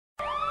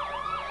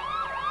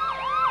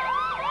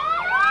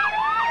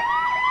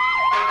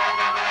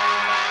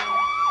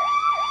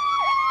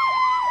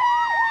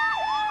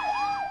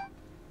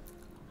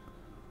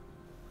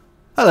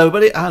Hello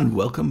everybody and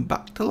welcome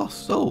back to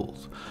Lost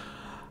Souls.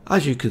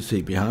 As you can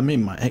see behind me,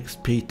 my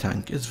XP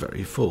tank is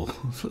very full,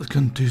 so let's go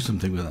and do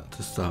something with that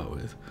to start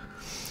with.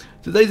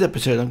 Today's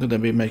episode I'm going to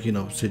be making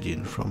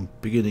Obsidian from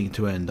beginning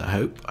to end. I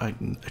hope I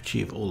can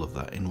achieve all of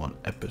that in one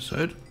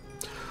episode.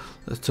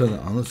 Let's turn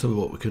that on, let's have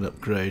what we can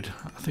upgrade.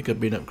 I think I've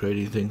been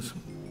upgrading things.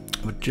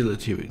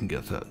 Agility we can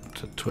get that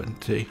to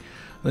 20,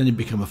 then you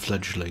become a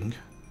fledgling.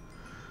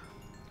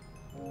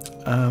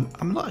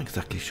 I'm not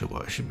exactly sure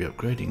what I should be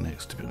upgrading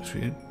next, to be honest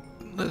with you.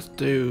 Let's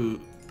do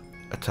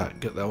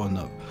attack, get that one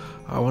up.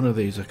 One of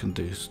these I can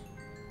do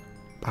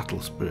battle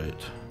spirit.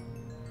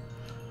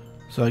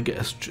 So I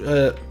get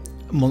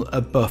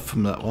a buff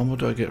from that one. What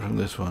do I get from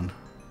this one?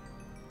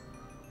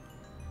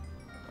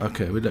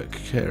 Okay, we don't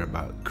care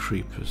about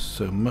creepers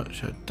so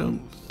much, I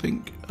don't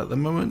think, at the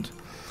moment.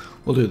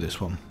 We'll do this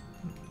one.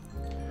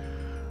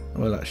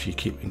 We'll actually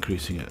keep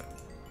increasing it.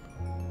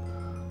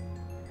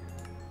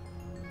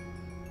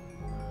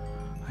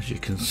 As you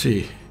can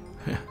see,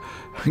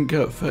 I can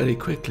go up fairly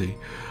quickly.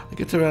 I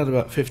get around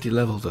about 50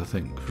 levels, I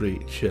think, for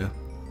each thing.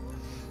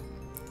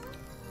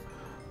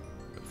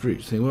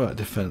 What about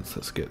defense?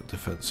 Let's get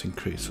defense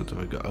increased. What have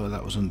I got? Oh,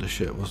 that was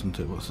undershirt, wasn't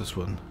it? What's this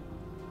one?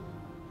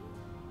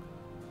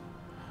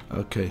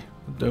 Okay,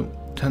 I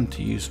don't tend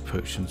to use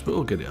potions, but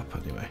we'll get it up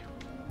anyway.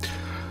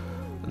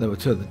 And then we'll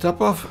turn the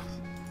tap off.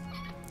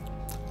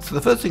 So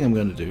the first thing I'm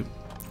going to do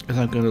is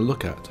I'm going to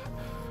look at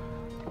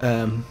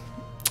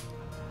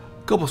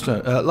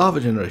Cobblestone, lava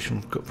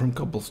generation from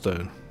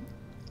Cobblestone.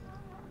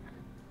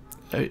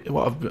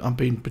 I've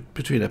been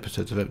between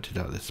episodes, I've emptied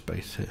out this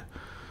space here,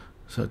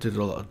 so I did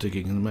a lot of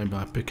digging and made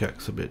my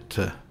pickaxe a bit.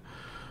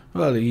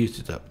 Well, I used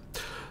it up.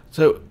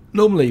 So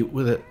normally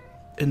with it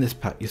in this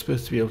pack, you're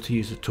supposed to be able to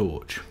use a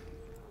torch,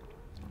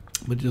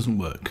 but it doesn't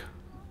work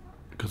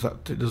because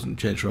it doesn't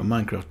change from a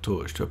Minecraft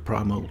torch to a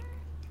primal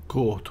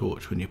core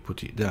torch when you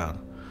put it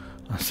down.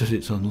 I said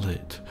it's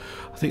unlit.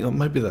 I think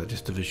maybe that's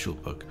just a visual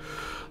bug.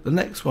 The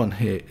next one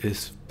here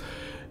is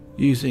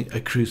using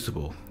a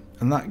crucible,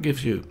 and that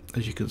gives you,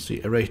 as you can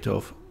see, a rate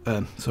of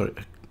a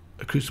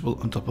crucible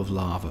on top of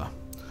lava.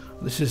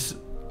 This is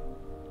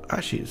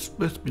actually, it's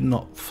supposed to be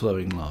not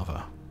flowing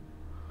lava.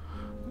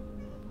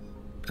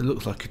 It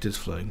looks like it is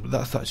flowing, but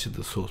that's actually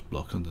the source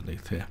block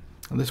underneath here.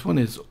 And this one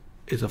is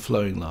a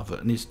flowing lava,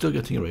 and it's still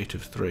getting a rate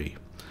of 3.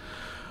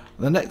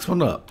 The next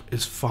one up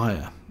is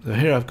fire. So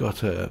here I've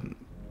got a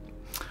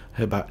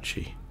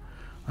hibachi,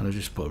 and I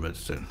just put a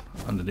redstone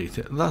underneath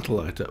it, and that'll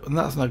light up, and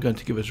that's now going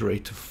to give us a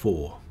rate of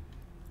 4.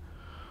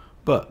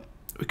 But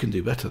we can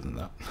do better than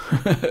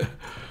that.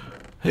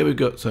 Here we've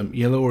got some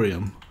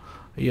yellorium.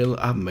 I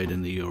haven't made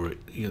any yellow,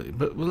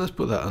 but let's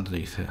put that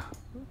underneath here.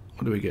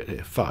 What do we get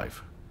here?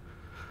 5.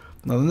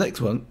 Now the next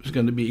one is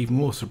going to be even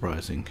more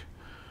surprising.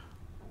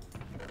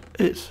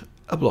 It's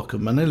a block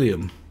of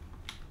manilium.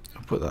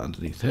 I'll put that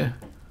underneath here.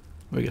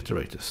 We get a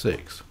rate of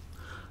 6.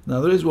 Now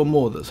there is one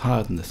more that's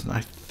higher than this, and I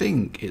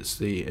think it's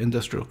the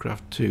Industrial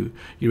Craft 2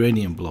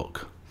 uranium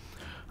block,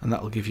 and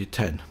that will give you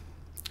 10.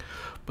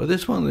 But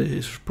this one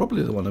is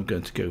probably the one I'm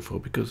going to go for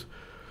because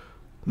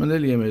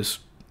manilium it's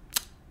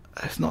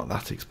not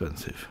that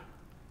expensive,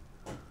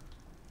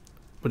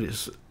 but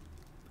these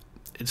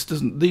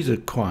are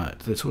quiet.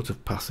 They're sort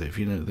of passive.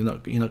 You know,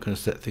 you're not going to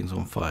set things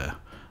on fire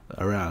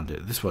around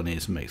it. This one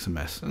makes a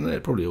mess, and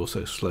it probably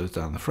also slows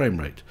down the frame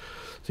rate.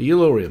 So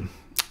yellorium,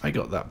 I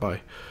got that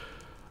by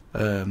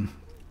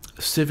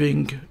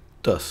sieving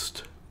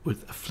dust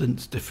with a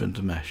flint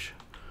stiffened mesh.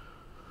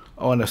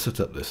 Oh, and I set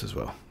up this as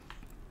well.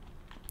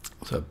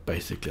 So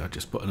basically I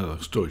just put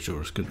another storage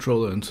drawers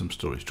controller and some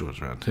storage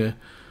drawers around here,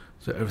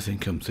 so everything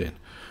comes in.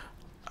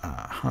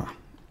 So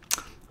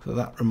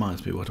that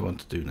reminds me what I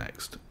want to do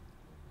next.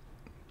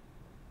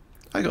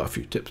 I got a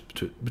few tips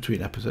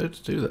between episodes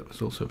too, that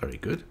was also very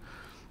good.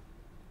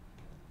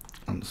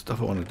 And the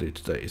stuff I want to do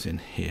today is in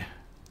here.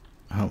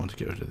 I want to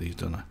get rid of these,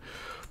 don't I?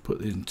 Put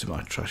these into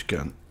my trash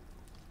can.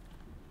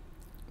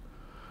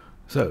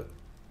 So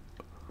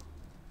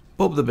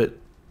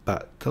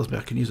bobthebigbat tells me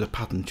I can use a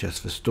pattern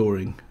chest for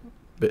storing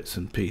bits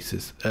and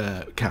pieces,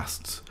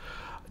 casts.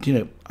 Do you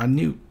know,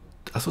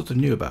 I sort of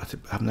knew about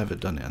it, but I've never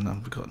done it, and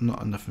I've got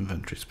not enough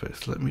inventory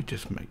space. Let me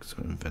just make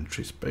some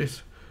inventory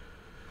space.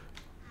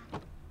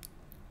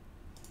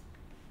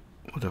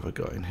 What have I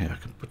got in here I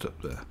can put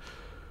up there?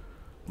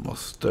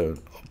 Moss stone,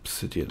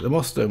 obsidian. The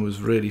moss stone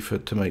was really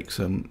to make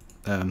some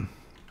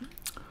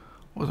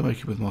what was I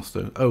making with moss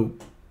stone? Oh,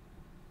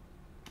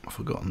 I've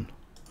forgotten.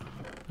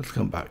 Let's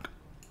come back.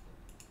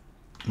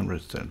 A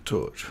redstone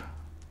torch.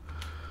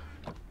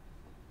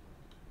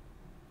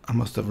 I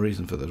must have a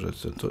reason for the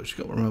redstone torch. I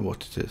can't remember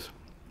what it is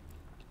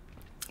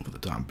for the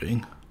time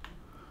being.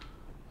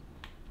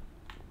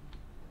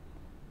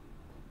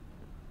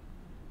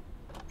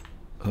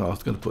 Oh, I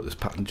was going to put this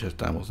pattern chest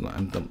down, wasn't I? I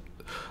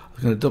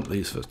was going to dump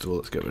these first of all.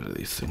 Let's get rid of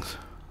these things.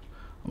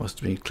 I must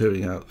have been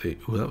clearing out the.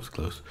 Oh, that was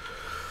close.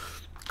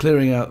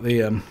 Clearing out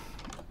the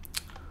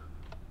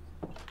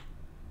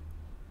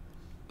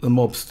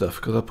mob stuff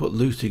because I put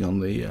looting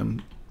on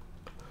the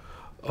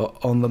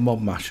on the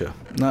mob masher.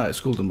 No, it's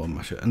called a mob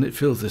masher, and it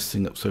fills this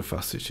thing up so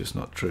fast it's just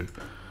not true.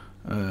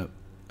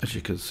 As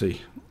you can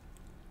see,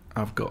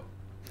 I've got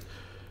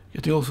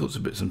getting all sorts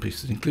of bits and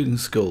pieces, including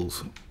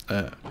skulls,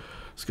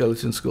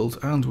 skeleton skulls,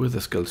 and wither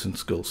skeleton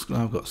skulls.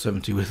 Now I've got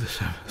 70 wither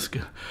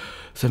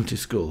 70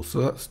 skulls,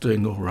 so that's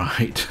doing all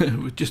right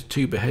with just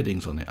 2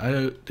 beheadings on it.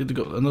 I did have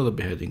got another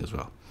beheading as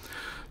well.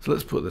 So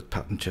let's put the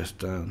pattern chest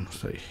down,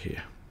 say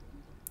here.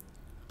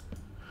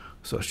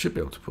 So I should be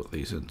able to put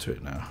these into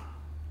it now.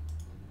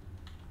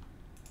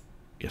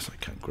 Yes, I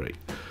can. Great.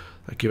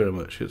 Thank you very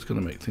much. It's going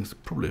to make things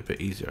probably a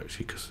bit easier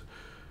actually, because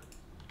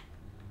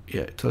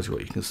yeah, it tells you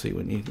what you can see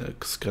when you're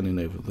scanning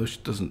over. This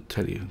doesn't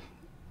tell you.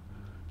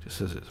 It just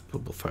says it's a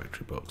bubble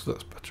factory box.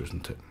 That's better,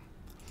 isn't it?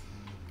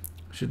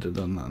 Should have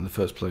done that in the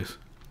first place.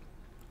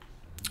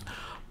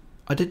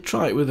 I did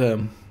try it with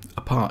a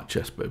part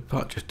chest, but a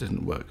part chest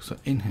didn't work. So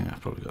in here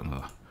I've probably got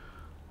another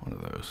one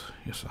of those.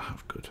 Yes, I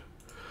have. Good.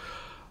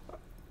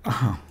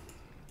 I've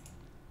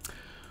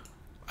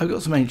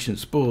got some ancient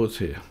spores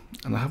here,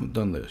 and I haven't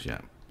done those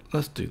yet.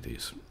 Let's do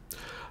these.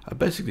 I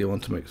basically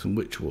want to make some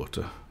witch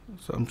water,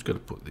 so I'm just going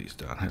to put these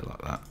down here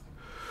like that,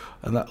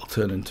 and that'll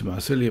turn into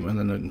mycelium, and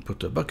then I can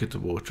put a bucket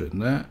of water in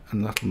there,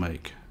 and that'll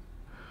make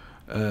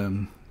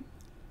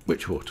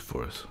witch water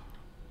for us.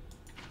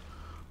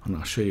 And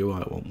I'll show you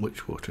why I want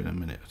witch water in a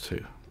minute or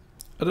two.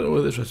 I don't know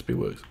whether this recipe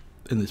works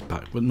in this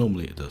pack, but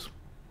normally it does.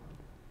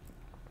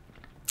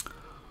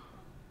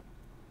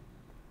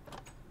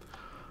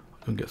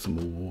 I can get some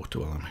more water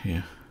while I'm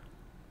here,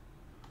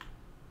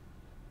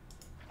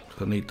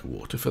 because I need the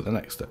water for the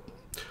next step.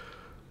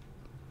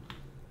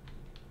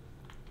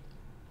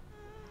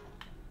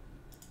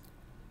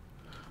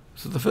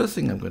 So the first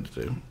thing I'm going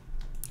to do,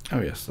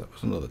 oh yes, that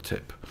was another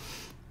tip.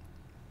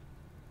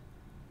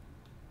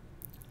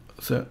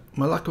 So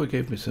Malakwa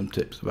gave me some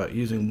tips about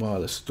using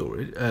wireless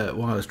storage,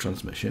 wireless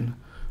transmission,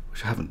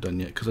 which I haven't done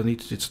yet because I need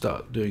to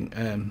start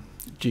doing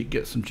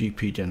get some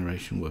GP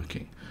generation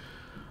working.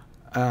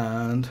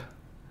 And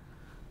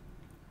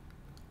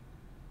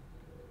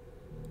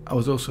I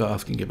was also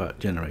asking about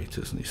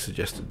generators, and he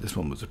suggested this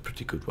one was a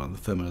pretty good one, the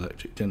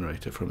thermoelectric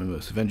generator from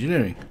Immersive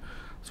Engineering.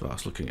 So I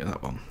was looking at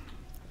that one.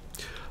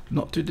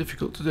 Not too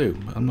difficult to do.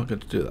 I'm not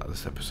going to do that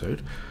this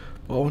episode.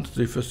 What I want to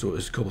do first of all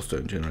is a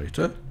cobblestone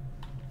generator,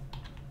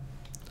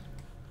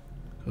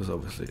 because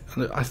obviously,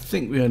 and I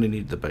think we only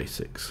need the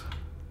basics,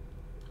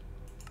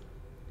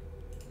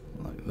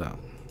 like that.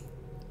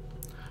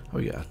 Oh,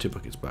 we get our 2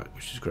 buckets back,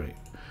 which is great.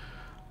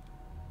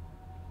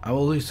 I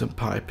will need some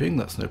piping,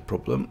 that's no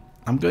problem.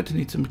 I'm going to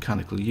need some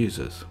mechanical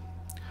users.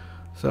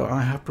 So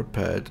I have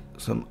prepared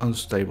some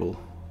stable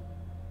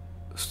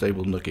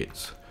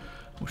nuggets.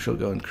 We shall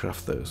go and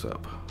craft those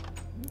up.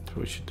 So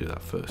we should do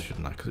that first,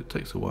 shouldn't I? Because it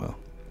takes a while.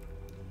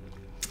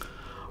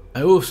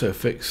 I also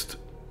fixed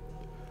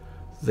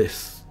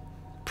this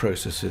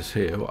processes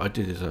here. What I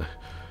did is I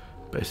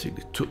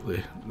basically took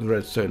the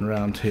redstone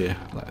around here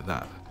like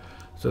that.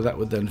 So that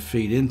would then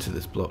feed into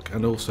this block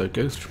and also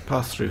go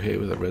pass through here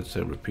with a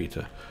redstone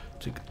repeater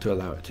to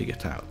allow it to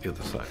get out the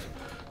other side.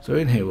 So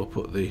in here we'll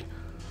put the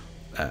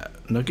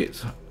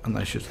nuggets, and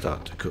they should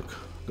start to cook.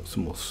 Got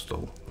some more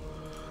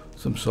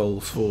some soul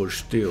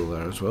forged steel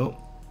there as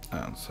well,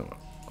 and so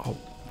I'll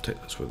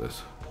take this with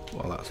us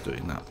while that's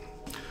doing that.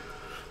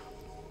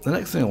 The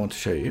next thing I want to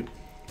show you,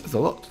 there's a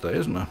lot today,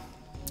 isn't there?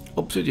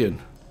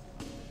 Obsidian.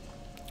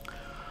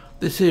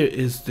 This here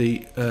is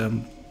the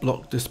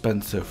block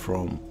dispenser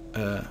from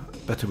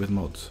Better with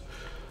Mods.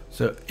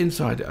 So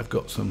inside it I've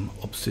got some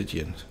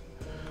obsidian.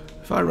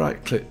 If I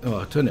right click,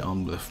 I turn it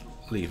on with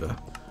the lever,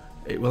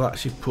 it will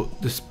actually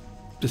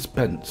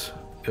dispense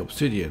the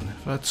obsidian.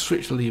 If I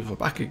switch the lever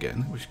back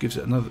again, which gives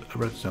it a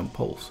redstone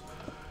pulse,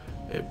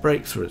 it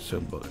breaks the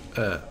redstone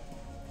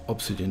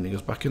obsidian and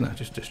goes back in there,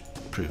 just to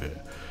prove it.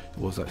 It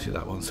was actually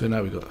that one. So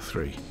now we've got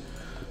 3,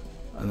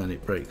 and then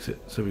it breaks it,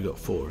 so we've got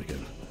 4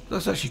 again.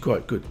 That's actually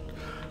quite good.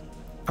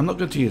 I'm not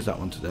going to use that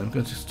one today, I'm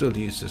going to still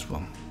use this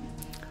one.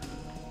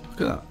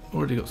 Look at that,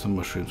 already got some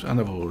mushrooms, and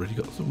I've already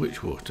got some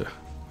witch water.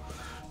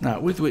 Now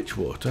with witch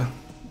water,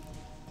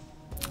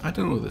 I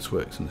don't know if this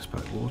works in this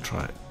pack, we'll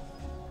try it.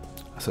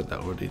 I said that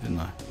already, didn't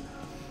I?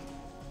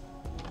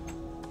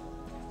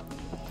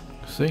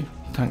 See,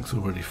 tank's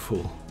already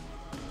full.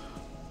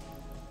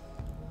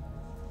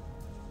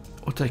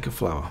 Or take a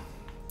flower.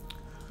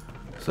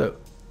 So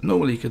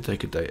normally you could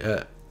take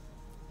a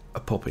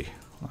poppy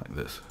like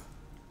this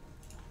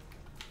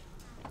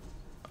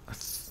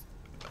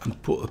and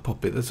put the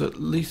poppy. There's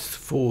at least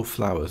 4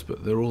 flowers,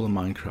 but they're all the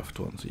Minecraft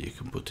ones that you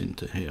can put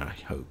into here, I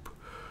hope.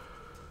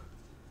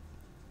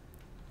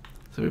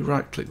 So we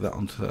right click that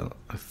onto that,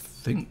 I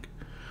think.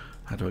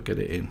 How do I get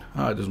it in?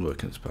 It doesn't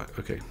work in this pack.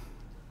 Okay.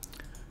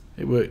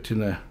 It worked in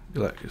the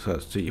electric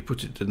side, so you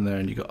put it in there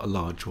and you got a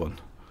large one.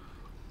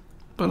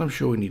 But I'm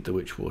sure we need the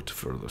witch water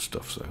for other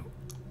stuff, so.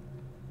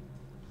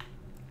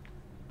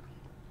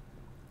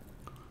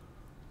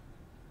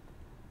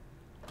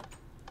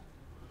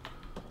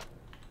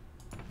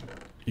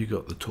 You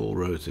got the tall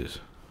roses.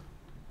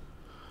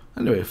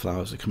 Anyway,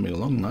 flowers are coming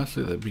along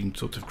nicely. They've been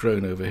sort of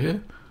grown over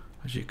here.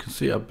 As you can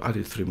see, I've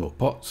added 3 more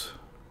pots.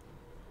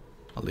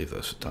 I'll leave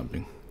those for time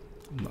being.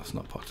 That's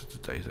not part of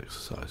today's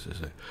exercise,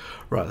 is it?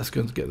 Right, let's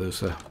go and get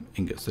those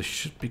ingots. They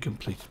should be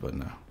completed by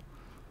now.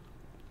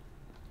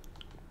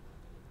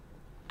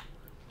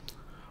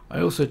 I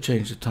also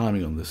changed the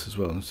timing on this as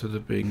well. Instead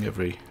of being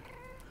every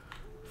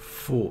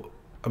 4,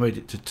 I made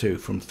it to 2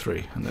 from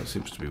 3, and that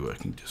seems to be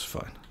working just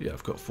fine. Yeah,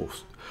 I've got 4,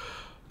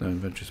 no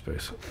inventory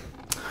space.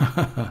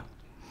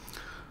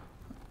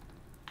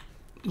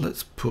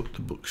 Let's put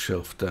the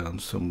bookshelf down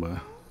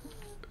somewhere.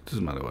 It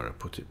doesn't matter where I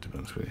put it, to be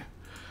honest with you.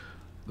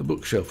 The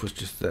bookshelf was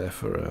just there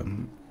for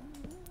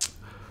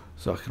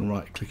so I can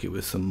right click it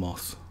with some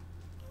moss,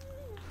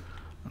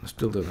 and I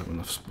still don't have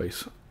enough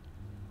space.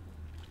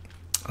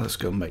 Let's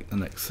go and make the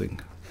next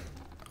thing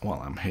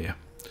while I'm here.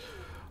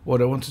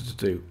 What I wanted to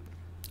do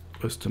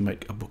was to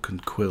make a book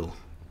and quill,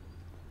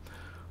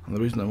 and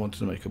the reason I wanted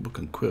to make a book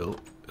and quill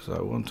is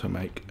I want to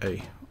make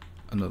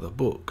another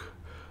book.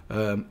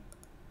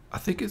 I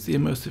think it's the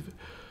immersive,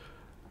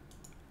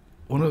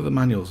 one of the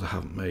manuals I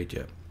haven't made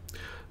yet.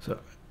 So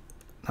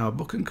now a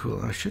book and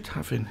quill, I should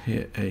have in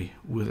here a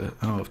wither.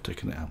 Oh, I've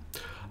taken it out.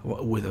 I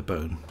want a wither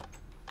bone,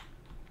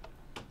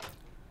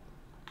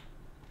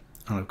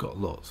 and I've got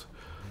lots.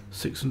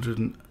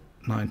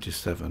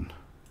 697.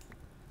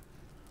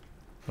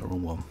 The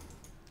wrong one.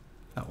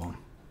 That one.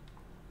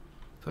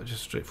 That's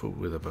just straightforward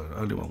wither bone. I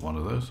only want one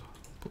of those.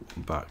 Put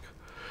one back.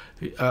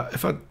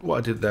 What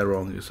I did there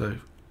wrong is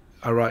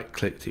I right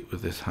clicked it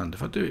with this hand.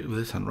 If I do it with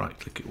this hand, right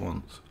click it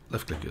once,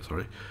 left click it,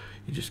 sorry,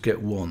 you just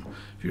get 1.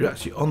 If you're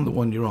actually on the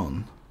one you're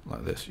on,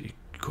 like this, you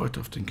quite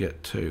often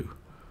get 2.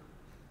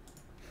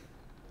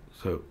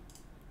 So,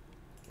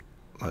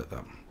 like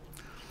that.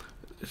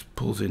 It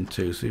pulls in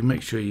 2, so you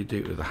make sure you do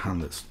it with a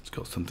hand that's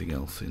got something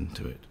else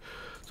into it.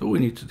 So all we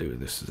need to do with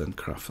this is then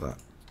craft that.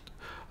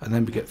 And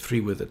then we get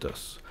 3 wither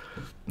dusts.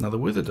 Now the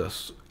wither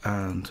dust,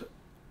 and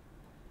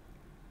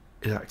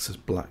it acts as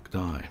black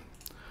dye.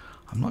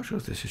 I'm not sure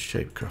if this is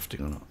shape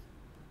crafting or not.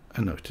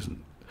 Oh no, it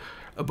isn't.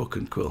 A book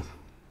and quill.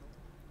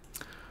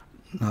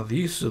 Now the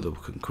use of the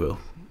book and quill,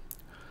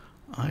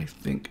 I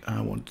think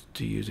I wanted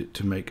to use it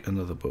to make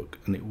another book,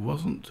 and it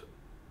wasn't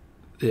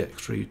the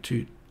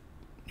Dxtory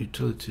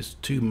Utilities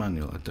 2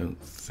 manual, I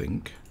don't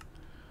think.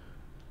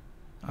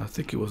 I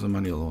think it was a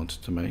manual I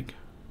wanted to make.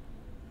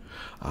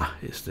 Ah,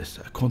 it's this,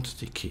 a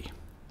quantity key.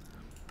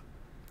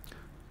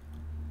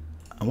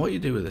 And what you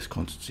do with this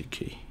quantity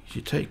key is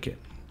you take it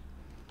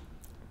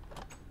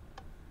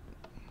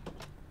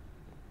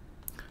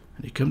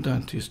and you come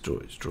down to your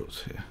storage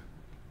drawers here.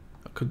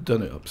 I could have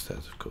done it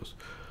upstairs, of course.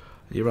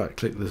 You right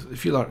click this.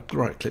 If you like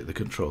right click the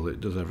controller,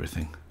 it does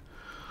everything,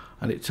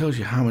 and it tells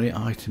you how many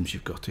items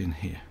you've got in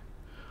here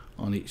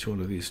on each one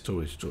of these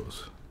storage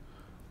drawers.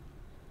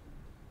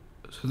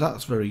 So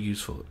that's very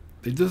useful.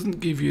 It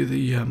doesn't give you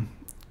the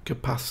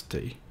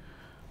capacity,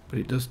 but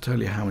it does tell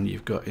you how many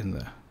you've got in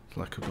there. It's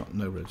like I've got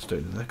no redstone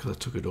in there because I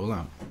took it all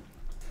out.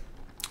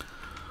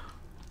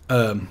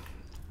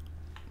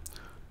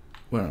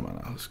 Where am I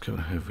now? Let's go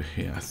over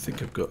here. I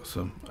think I've got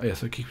some. Oh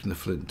yes, I'm keeping the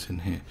flint in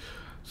here.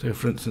 So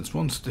for instance,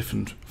 one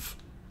stiffened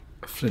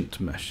flint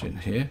mesh in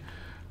here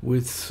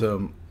with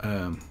some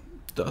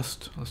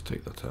dust. Let's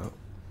take that out.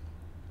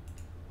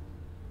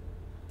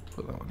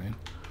 Put that one in.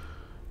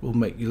 We'll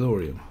make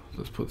Yellorium.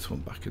 Let's put this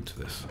one back into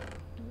this.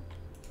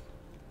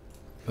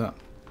 That.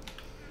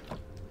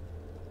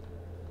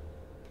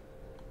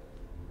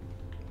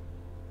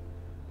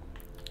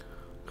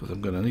 Because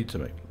I'm going to need to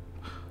make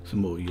some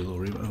more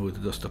Yellorium with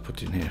the dust I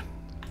put in here.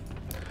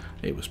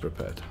 It was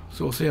prepared.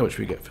 So we'll see how much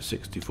we get for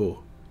 64.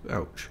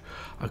 Ouch.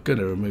 I'm going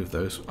to remove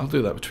those. I'll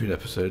do that between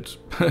episodes.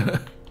 I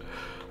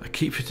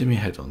keep hitting my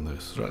head on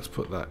those. So let's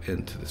put that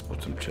into this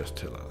bottom chest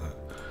here like that.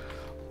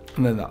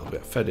 And then that'll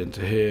get fed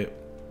into here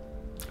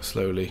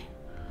slowly,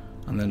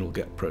 and then it'll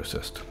get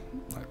processed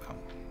like that.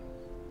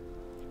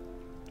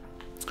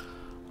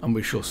 And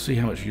we shall see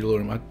how much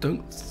Yellorium. I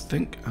don't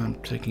think I'm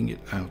taking it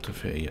out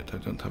of here yet. I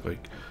don't have a...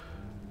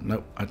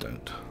 Nope, I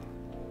don't.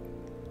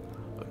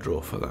 A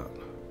drawer for that.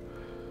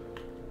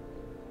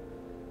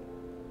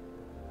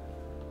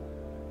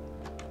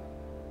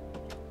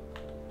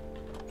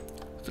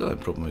 Still had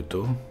a problem with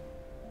door.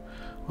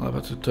 Well, I've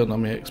had to turn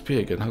on my XP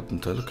again,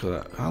 hadn't I? Look at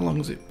that. How long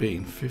has it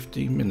been?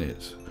 15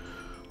 minutes.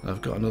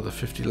 I've got another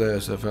 50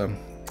 layers of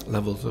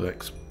levels of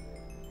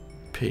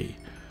XP.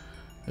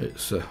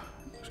 It's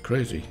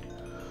crazy.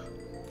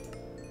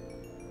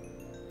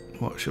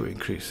 What should we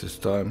increase this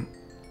time?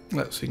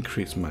 Let's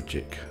increase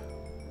magic.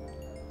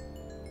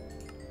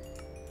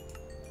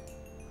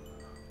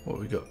 What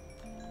have we got?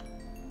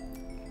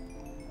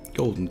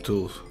 Golden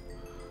tools.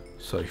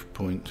 Safe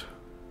point.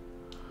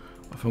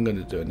 If I'm going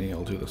to do anything,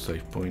 I'll do the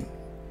safe point.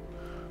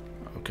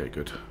 Okay,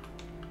 good.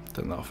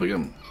 Turn that off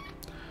again.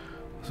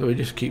 So we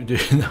just keep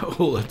doing that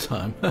all the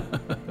time.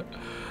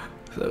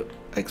 So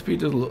XP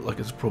doesn't look like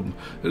it's a problem.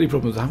 The only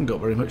problem is I haven't got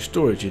very much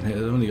storage in here.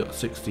 I've only got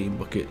 16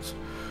 buckets,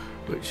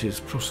 which is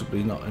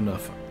possibly not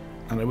enough,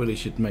 and I really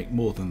should make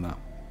more than that.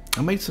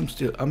 I made some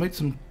steel. I made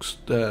some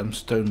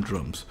stone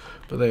drums,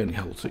 but they only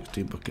hold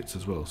 16 buckets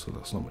as well, so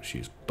that's not much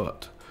use.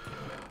 But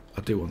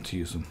I do want to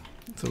use them.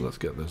 So let's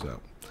get those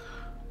out.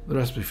 The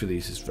recipe for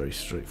these is very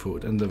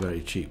straightforward and they're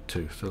very cheap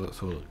too. So let's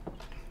have a look.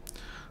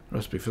 The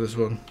recipe for this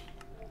one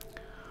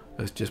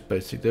is just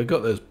basic. They've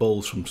got those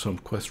bowls from some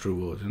quest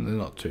reward and they're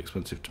not too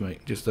expensive to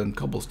make. Just then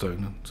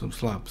cobblestone and some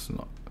slabs,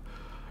 not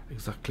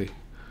exactly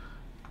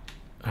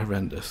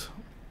horrendous.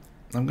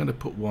 I'm going to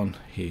put one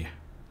here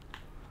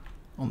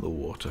on the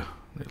water.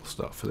 It'll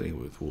start filling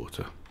with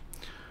water.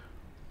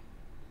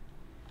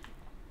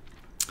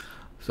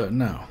 So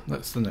now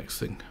that's the next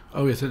thing.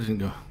 Oh yes, I didn't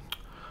go.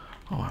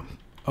 Oh,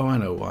 I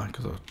know why,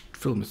 because I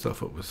filled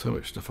myself up with so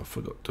much stuff I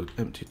forgot to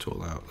empty it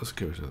all out. Let's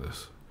get rid of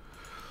this.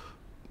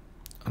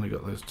 And I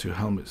got those 2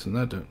 helmets and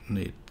I don't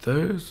need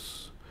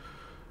those.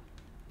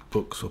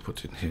 Books I'll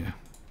put in here.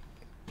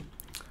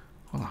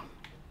 Voila.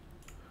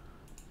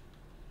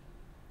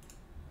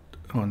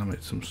 Oh, and I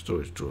made some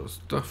storage drawer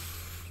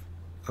stuff.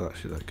 Oh,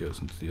 actually that goes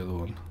into the other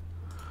one.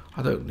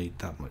 I don't need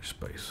that much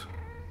space.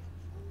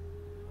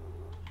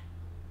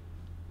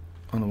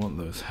 And I want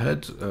those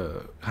heads,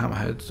 hammer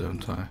heads,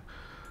 don't I?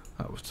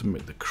 That was to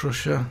make the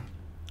crusher.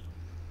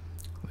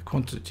 The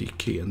quantity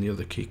key and the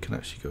other key can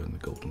actually go in the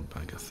golden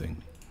bag, I think.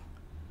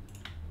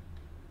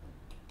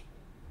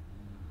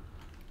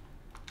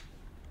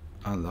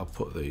 And I'll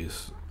put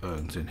these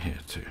urns in here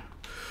too.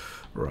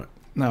 Right,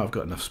 now I've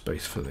got enough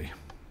space for the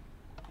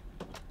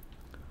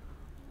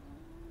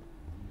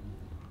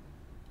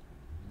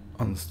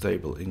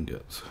unstable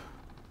ingots.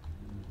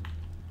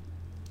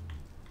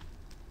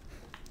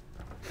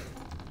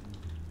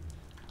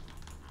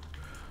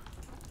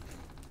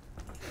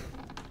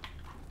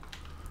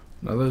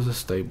 Now those are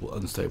stable,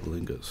 unstable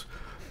ingots.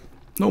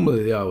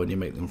 Normally they are when you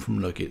make them from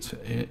nuggets,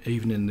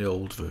 even in the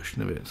old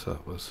version of it, so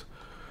that was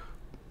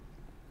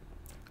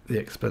the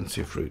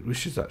expensive route,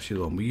 which is actually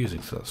the one we're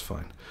using, so that's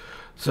fine.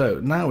 So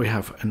now we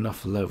have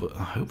enough level.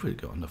 I hope we've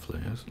got enough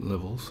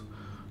levels.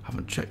 I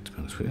haven't checked, to be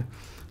honest with you.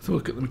 So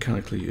look at the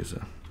mechanical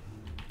user.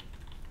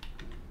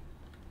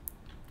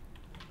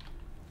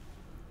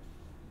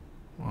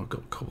 Well, I've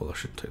got cobble, I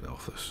should take that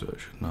off the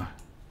search, shouldn't I?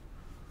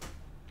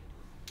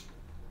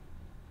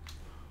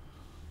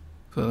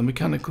 So the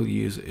mechanical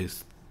user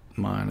is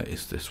miner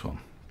is this one.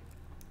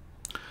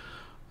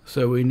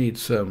 So we need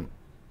some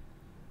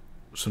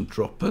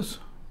droppers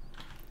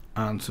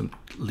and some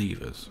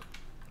levers.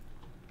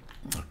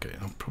 Okay,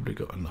 I've probably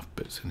got enough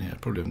bits in here. I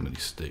probably haven't got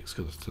any sticks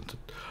because I tend to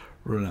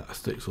run out of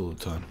sticks all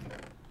the time.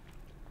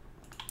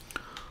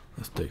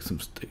 Let's take some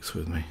sticks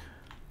with me.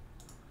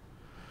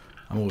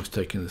 I'm always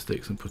taking the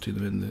sticks and putting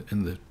them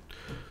in the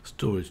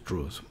storage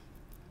drawers.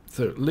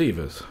 So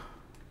levers.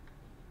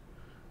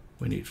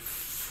 We need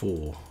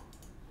 4.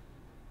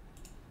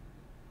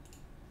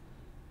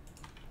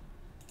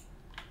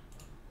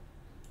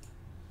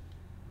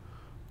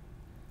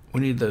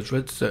 We need those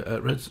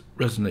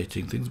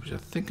resonating things, which I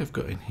think I've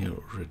got in here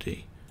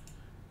already.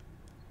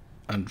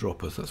 And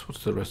droppers. That's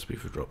what's the recipe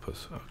for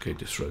droppers. Okay,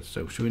 just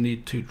redstone. So we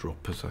need 2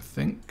 droppers, I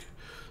think.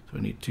 So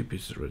we need 2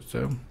 pieces of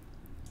redstone.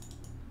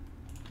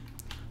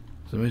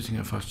 It's amazing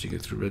how fast you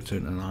get through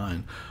redstone and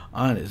iron.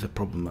 Iron is a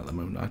problem at the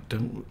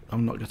moment.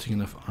 I'm not getting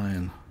enough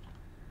iron.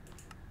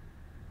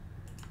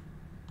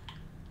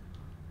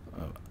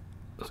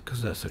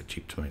 Because they're so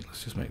cheap to make.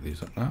 Let's just make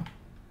these up now.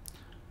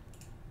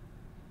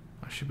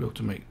 I should be able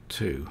to make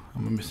 2.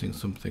 Am I missing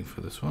something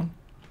for this one?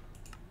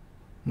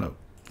 No,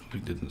 something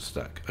didn't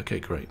stack.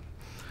 Okay, great.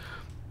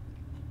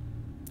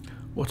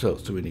 What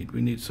else do we need?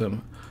 We need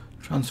some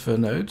transfer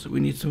nodes. We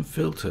need some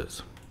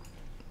filters.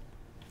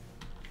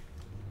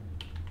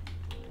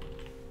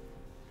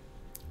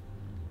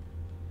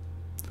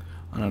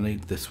 And I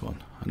need this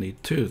one. I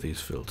need 2 of these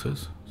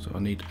filters. So I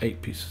need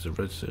 8 pieces of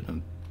redstone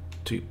and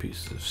 2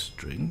 pieces of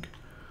string.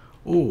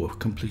 Oh, I've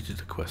completed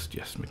a quest.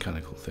 Yes,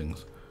 mechanical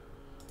things.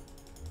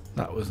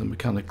 That was the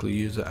mechanical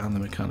user and the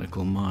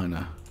mechanical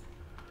miner.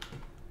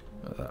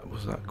 That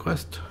was that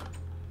quest.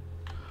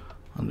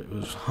 And it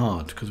was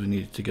hard because we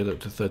needed to get up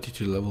to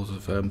 32 levels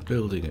of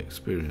building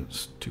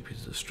experience. 2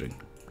 pieces of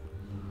string.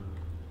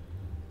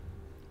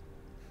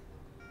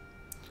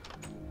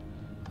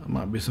 There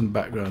might be some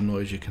background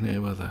noise you can hear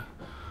where the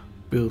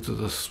builders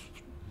are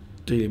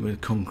dealing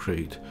with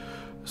concrete.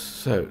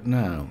 So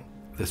now,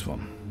 this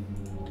one.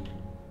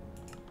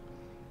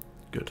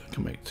 Good, I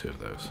can make 2 of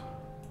those.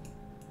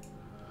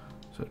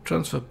 So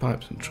transfer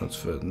pipes and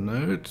transfer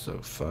nodes, so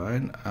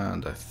fine.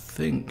 And I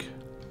think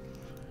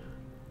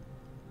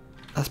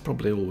that's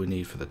probably all we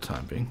need for the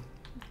time being.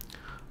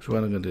 So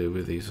what I'm going to do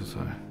with these is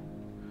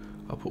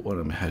I'll put one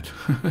on my head.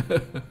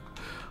 And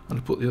I'll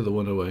put the other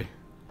one away.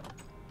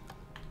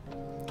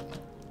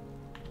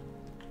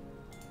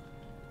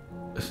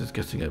 This is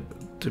getting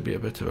to be a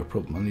bit of a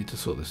problem. I need to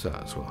sort this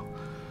out as well.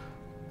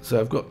 So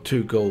I've got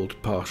 2 gold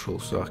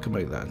partials, so I can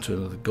make that into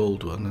another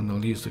gold one, and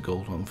I'll use the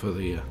gold one for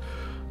the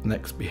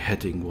next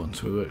beheading one.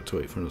 So we work to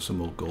wait for some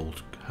more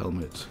gold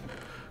helmets,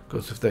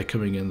 because if they're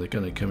coming in, they're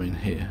going to come in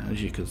here.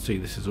 As you can see,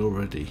 this is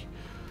already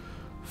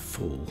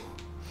full,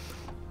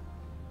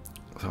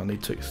 so I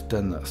need to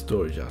extend that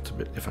storage out a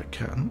bit if I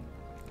can,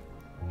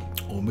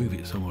 or move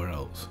it somewhere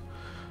else.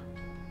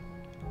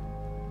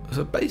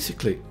 So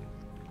basically,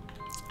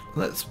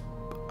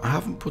 I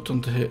haven't put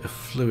onto here a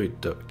fluid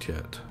duct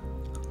yet.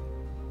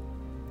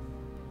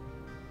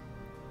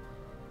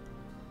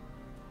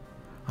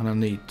 And I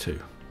need to.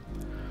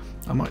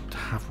 I might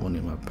have one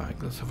in my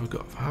bag. Have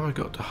I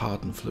got to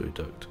harden fluid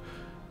duct?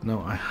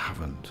 No, I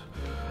haven't.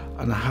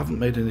 And I haven't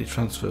made any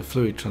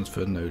fluid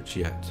transfer nodes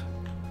yet.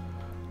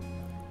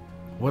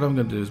 What I'm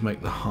going to do is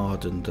make the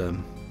hardened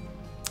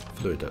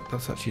fluid duct.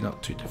 That's actually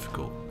not too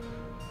difficult.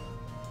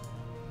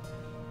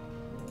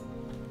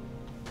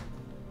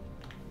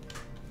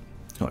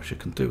 Oh, actually,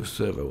 I can do a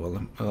servo while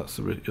I'm. Oh, that's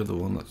the other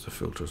one. That's the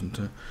filter, isn't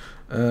it?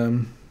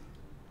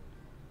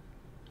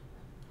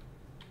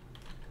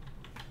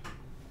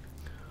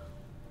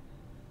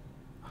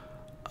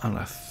 And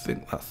I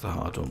think that's the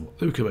hard one.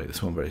 We can make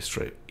this one very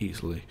straight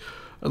easily.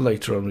 And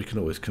later on, we can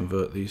always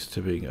convert these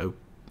to being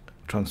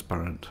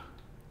transparent.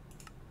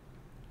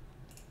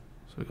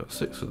 So we've got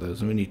 6 of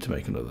those, and we need to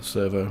make another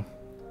servo.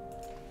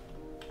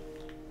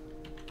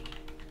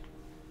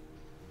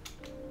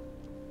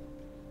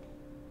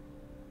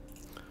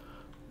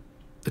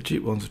 The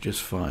cheap ones are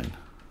just fine.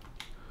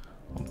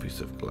 One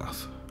piece of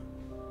glass.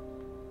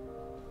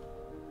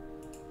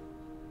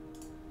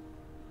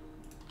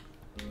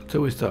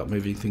 Until we start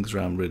moving things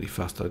around really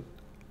fast, I'm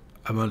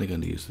only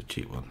going to use the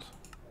cheap ones.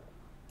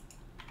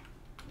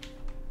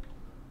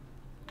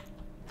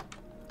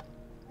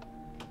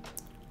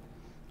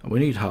 And we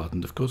need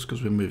hardened, of course,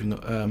 because we're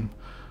moving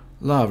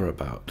lava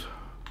about.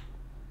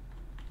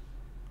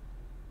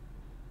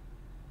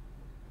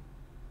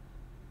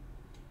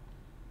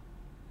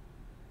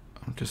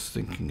 I'm just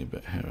thinking a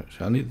bit here.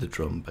 Actually, I need the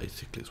drum.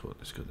 Basically, is what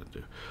it's going to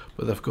do.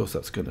 But of course,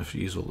 that's going to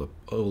use all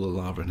the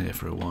lava in here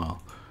for a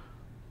while.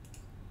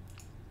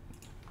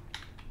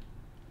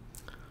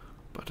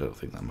 But I don't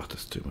think that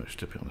matters too much,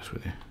 to be honest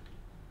with you.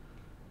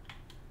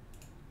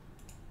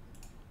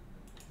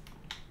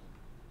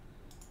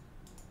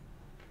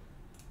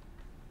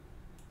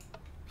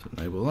 So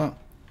enable that,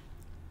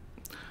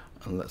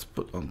 and let's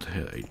put onto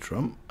here a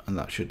drum, and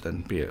that should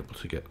then be able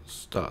to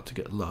start to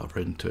get lava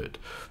into it.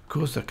 Of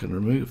course, I can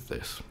remove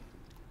this,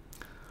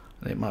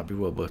 and it might be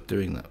well worth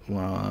doing that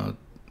while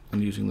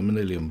I'm using the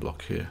manilium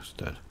block here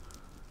instead.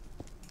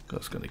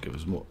 That's going to give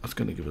us more. That's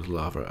going to give us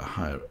lava at a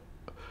higher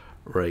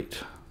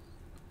rate.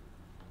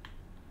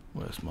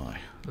 Where's my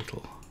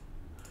little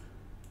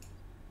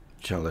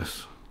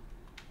chalice?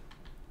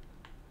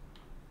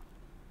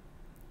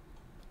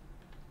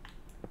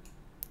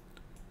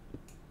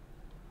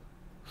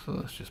 So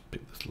let's just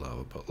pick this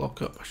lava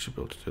block up. I should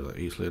be able to do that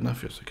easily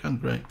enough. Yes, I can.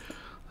 Great.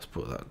 Let's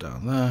put that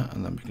down there,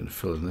 and then we can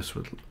fill in this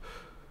with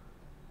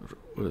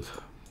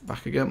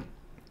back again.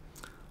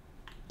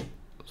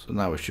 So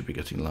now we should be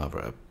getting lava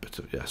at a bit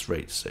of, yes,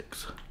 rate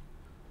 6.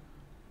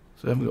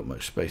 So we haven't got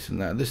much space in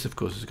there. This, of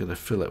course, is going to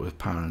fill it with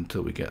power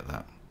until we get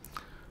that.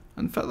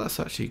 In fact, that's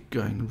actually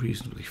going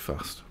reasonably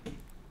fast.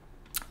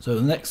 So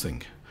the next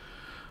thing,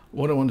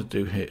 what I want to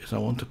do here is I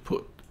want to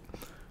put,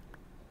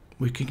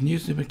 we can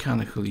use the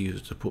mechanical user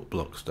to put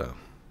blocks down.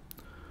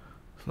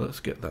 So let's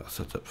get that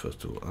set up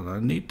first of all. And I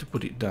need to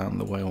put it down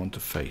the way I want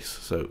to face.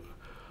 So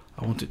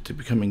I want it to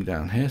be coming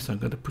down here, so I'm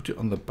going to put it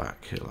on the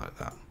back here like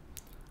that.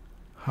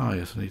 Ah,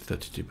 yes, I need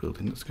 32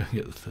 building. Let's go and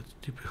get the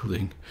 32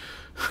 building.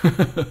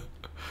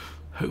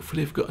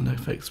 Hopefully I've got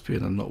enough XP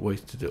and I'm not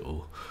wasted it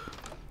all.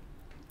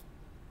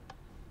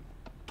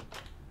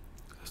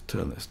 Let's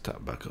turn this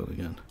tap back on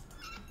again.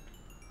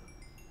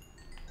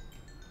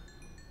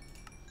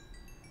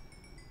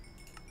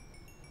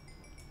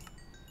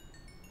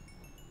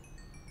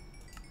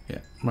 Yeah,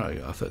 right, I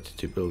got a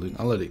 32 building.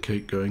 I'll let it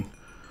keep going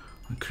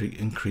and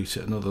increase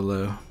it another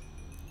layer.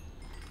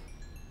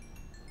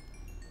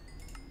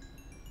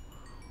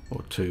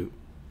 Or 2.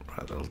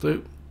 Right, that'll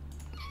do.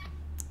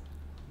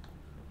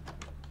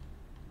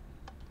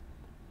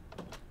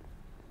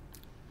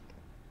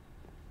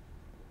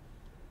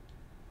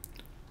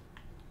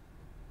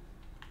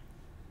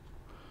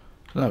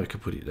 So now we can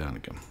put it down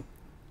again,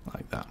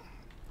 like that.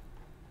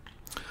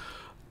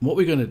 What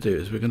we're going to do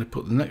is we're going to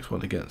put the next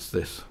one against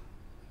this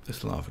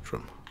lava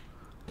drum.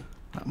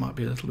 That might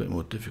be a little bit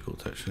more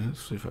difficult actually.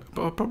 Let's see if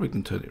but I probably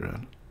can turn it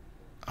around.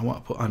 I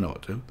know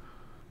what to do.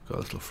 Got a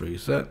little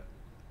freeze there.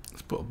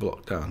 Let's put a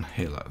block down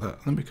here like that,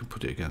 and then we can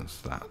put it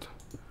against that.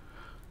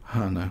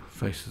 Ah no,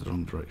 faces the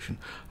wrong direction.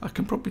 I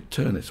can probably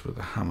turn this with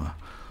a hammer.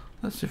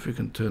 Let's see if we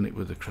can turn it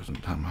with a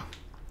crescent hammer.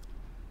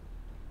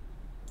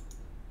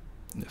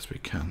 Yes, we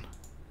can.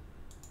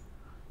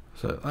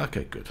 So,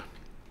 okay, good.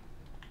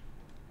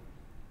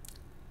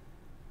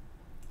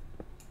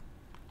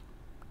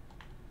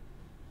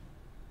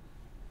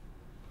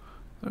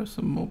 There are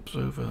some mobs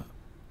over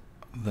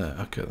there.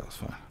 Okay, that's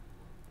fine.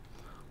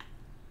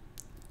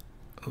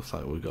 Looks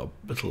like we've got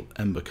a little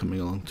ember coming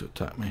along to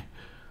attack me.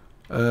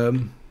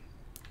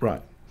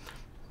 Right.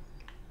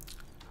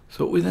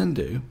 So what we then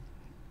do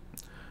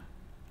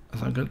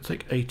is I'm going to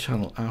take a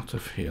channel out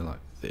of here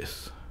like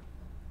this.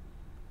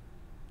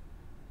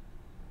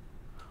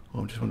 Oh,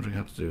 I'm just wondering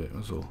how to do it,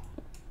 that's all.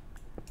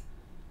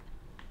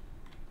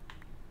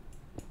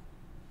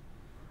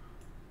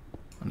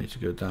 I need to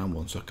go down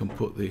one so I can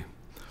put the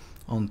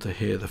onto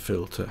here, the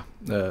filter,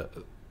 the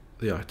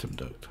item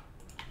duct.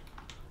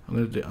 I'm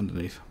going to do it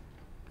underneath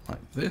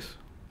like this.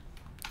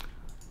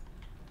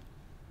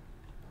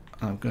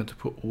 And I'm going to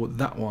put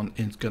that one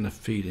in, going to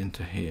feed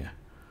into here.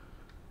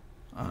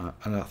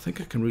 And I think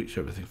I can reach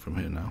everything from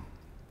here now.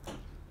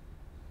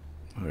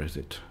 Where is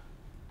it?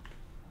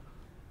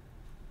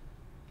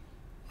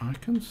 I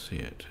can see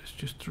it. It's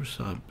just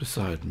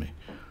beside me.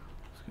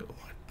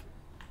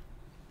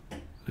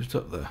 It's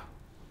up there.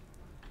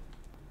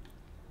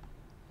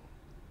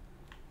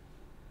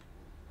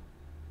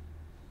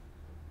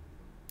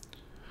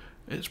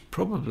 It's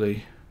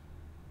probably,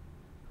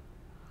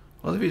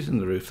 well, if it's in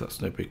the roof,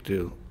 that's no big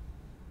deal.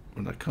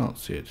 But I can't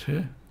see it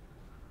here.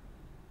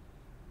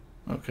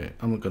 Okay,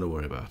 I'm not going to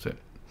worry about it.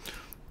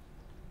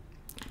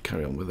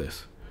 Carry on with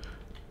this.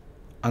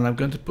 And I'm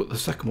going to put the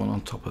second one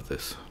on top of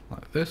this,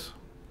 like this.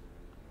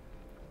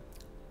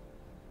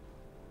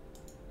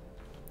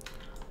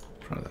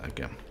 Try that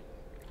again.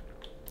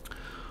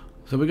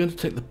 So we're going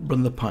to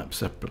run the pipe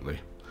separately.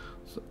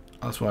 So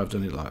that's why I've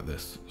done it like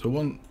this.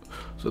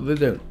 So they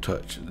don't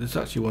touch. It's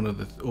actually one of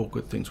the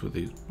awkward things with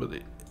these, but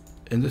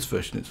in this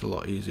version it's a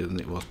lot easier than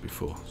it was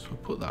before. So we'll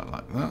put that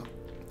like that.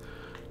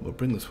 We'll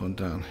bring this one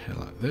down here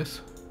like this.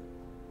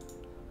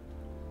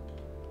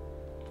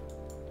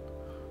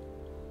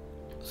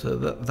 So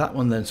that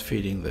one then's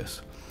feeding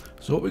this.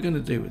 So what we're going to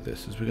do with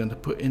this is we're going to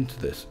put into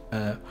this.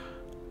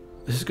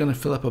 This is going to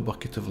fill up a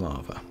bucket of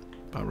lava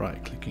by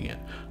right clicking it,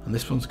 and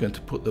this one's going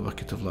to put the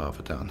bucket of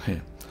lava down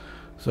here.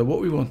 So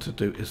what we want to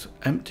do is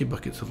empty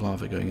buckets of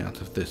lava going out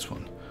of this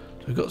one.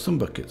 So we've got some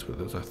buckets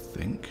with us, I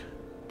think.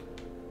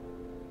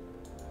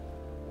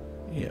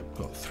 Yep,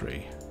 got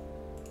 3.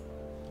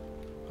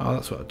 Oh,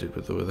 that's what I did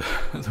with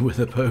the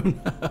wither bone.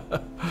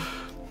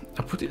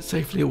 I put it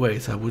safely away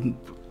so I wouldn't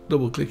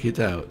double click it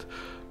out.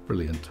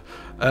 Brilliant.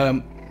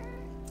 Oh,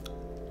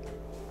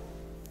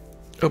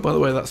 by the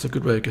way, that's a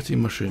good way of getting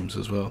mushrooms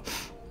as well.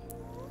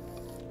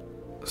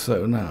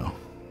 So now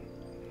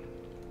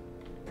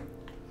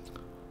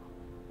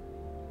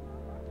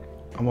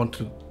I want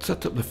to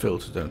set up the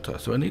filters, don't I?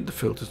 So I need the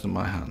filters in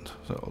my hand.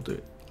 So I'll do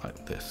it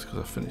like this because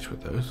I've finished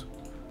with those.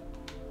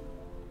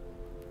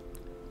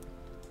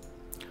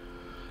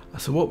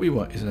 So what we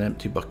want is an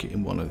empty bucket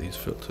in one of these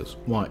filters,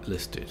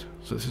 whitelisted.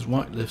 So this is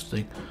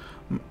whitelisting.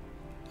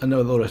 I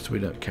know the rest we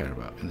don't care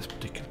about in this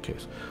particular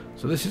case.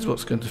 So this is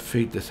what's going to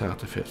feed this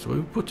out of here. So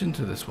we put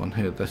into this one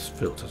here, this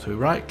filter. So we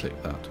right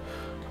click that,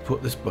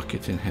 put this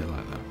bucket in here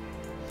like that.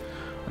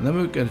 And then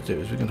what we're going to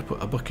do is we're going to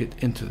put a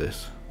bucket into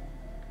this,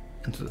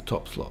 into the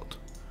top slot.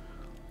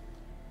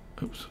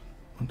 Oops,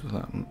 onto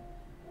that one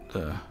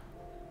there.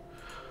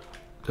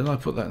 Did I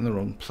put that in the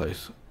wrong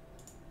place?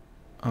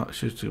 Oh, it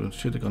should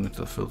have gone into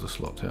the filter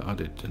slot here. I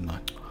did, didn't I?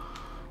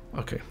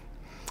 Okay.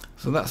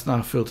 So that's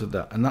now filtered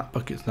that, and that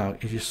bucket's now,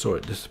 if you saw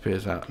it,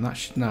 disappears out, and that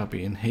should now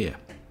be in here.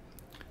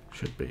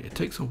 Should be. It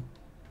takes a...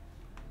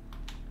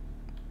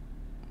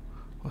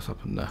 What's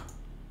happened there?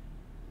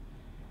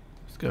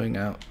 It's going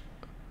out.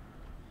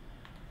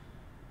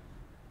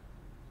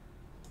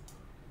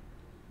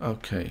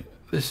 Okay,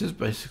 this is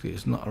basically,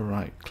 it's not a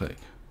right click.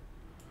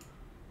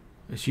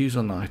 It's use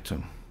on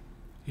item.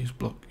 Use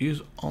block,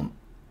 use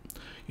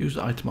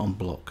item on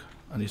block,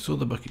 and you saw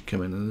the bucket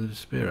come in and then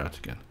disappear out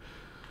again.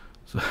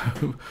 So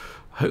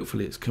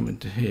hopefully it's come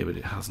into here, but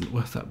it hasn't.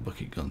 Where's that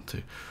bucket gone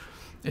to?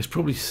 It's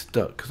probably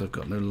stuck because I've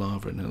got no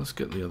lava in here. Let's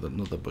get the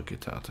another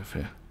bucket out of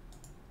here.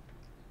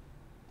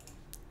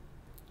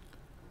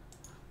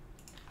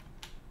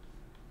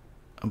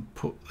 And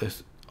put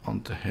this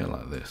onto here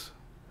like this.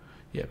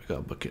 Yeah, we've got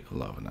a bucket of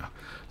lava now.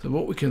 So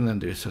what we can then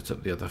do is set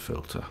up the other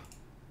filter.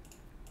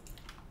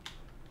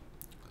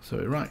 So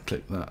we right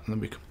click that, and then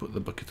we can put the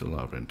bucket of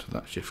lava into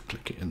that, shift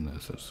click it in there,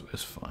 so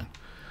it's fine.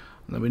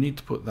 And then we need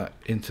to put that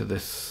into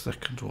this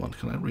second one.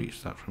 Can I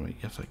reach that from it?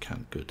 Yes, I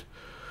can. Good.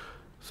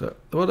 So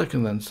what I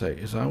can then say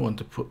is I want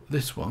to put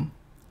this one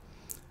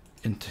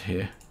into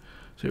here,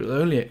 so it will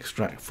only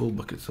extract full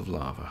buckets of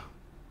lava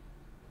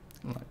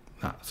like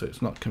that, so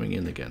it's not coming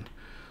in again.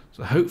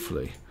 So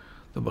hopefully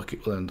the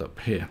bucket will end up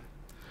here.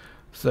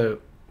 So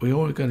we're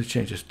only going to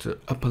change this to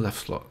upper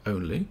left slot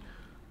only,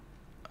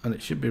 and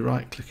it should be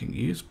right clicking,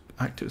 use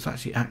active. It's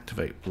actually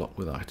activate block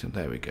with item.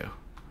 There we go.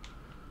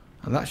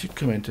 And that should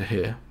come into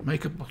here,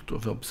 make a bottle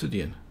of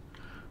obsidian,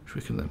 which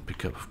we can then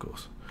pick up, of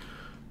course.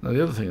 Now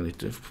the other thing I need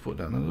to do is put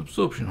down an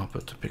absorption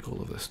hopper to pick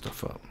all of this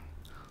stuff up.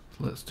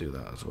 So let's do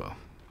that as well.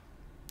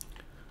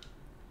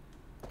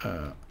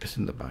 It's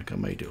in the bag, I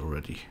made it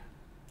already.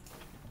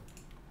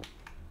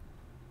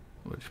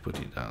 We'll just put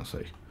it down,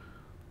 say,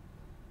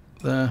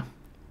 there.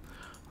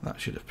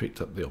 That should have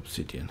picked up the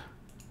obsidian,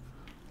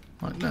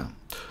 like now.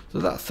 So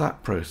that's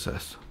that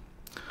process.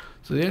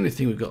 So the only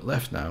thing we've got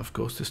left now, of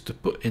course, is to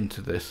put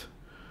into this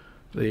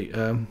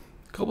the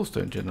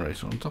cobblestone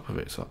generator on top of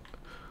it. So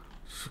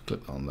just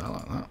click on there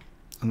like that,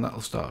 and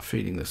that'll start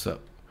feeding this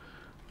up.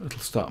 It'll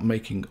start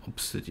making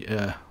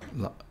obsidian,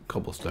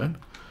 cobblestone.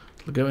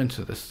 It'll go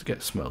into this to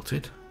get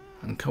smelted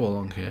and come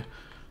along here,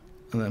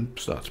 and then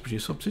start to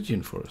produce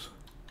obsidian for us.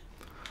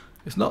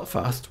 It's not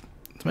fast.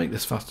 to make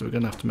this faster, we're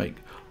going to have to make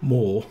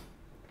more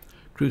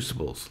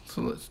crucibles.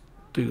 So let's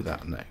do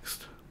that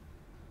next.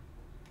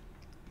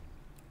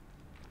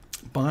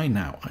 By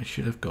now, I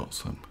should have got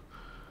some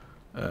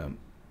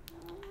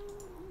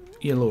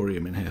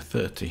yellorium in here,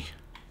 30.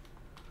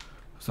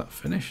 Is that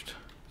finished?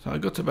 So I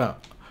got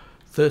about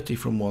 30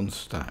 from one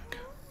stack.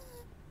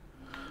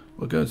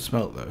 We'll go and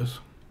smelt those.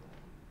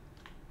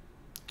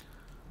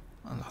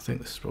 And I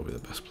think this is probably the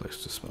best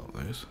place to smelt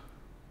those.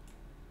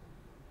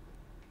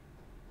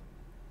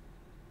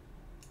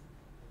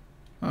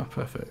 Oh,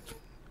 perfect.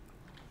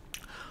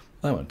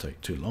 That won't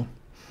take too long.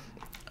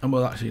 And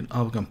we'll actually,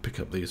 I'll go and pick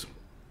up these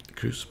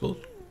crucibles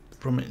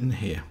from in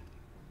here.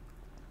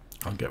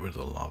 I'll get rid of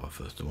the lava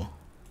first of all.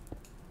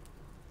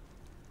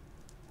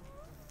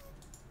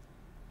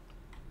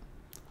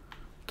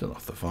 Turn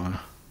off the fire.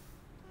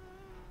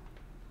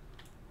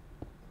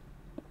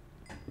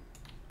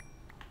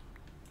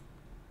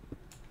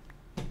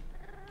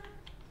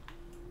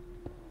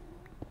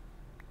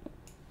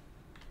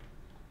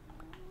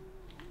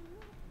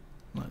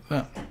 Like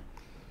that.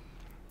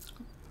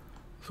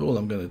 So all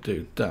I'm going to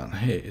do down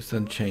here is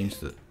then change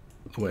the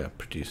way I'm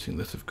producing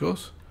this, of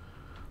course.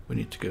 We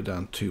need to go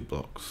down 2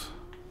 blocks.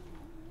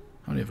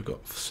 How many have I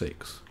got?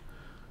 6.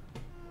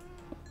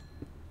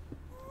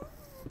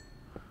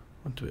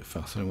 Went a bit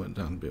faster, I went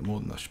down a bit more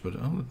than that, but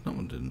oh, that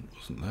one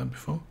wasn't there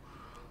before.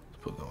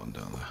 Let's put that one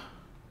down there.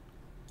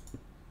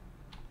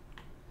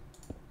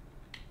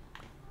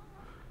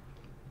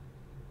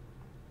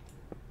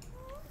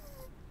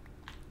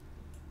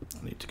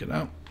 I need to get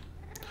out.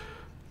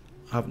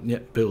 I haven't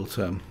yet built,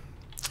 what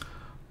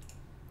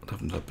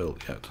haven't I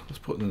built yet? Let's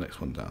put the next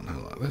one down now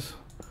like this.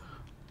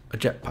 A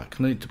jetpack.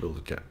 I need to build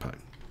a jetpack.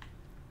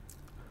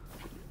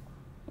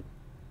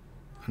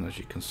 And as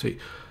you can see,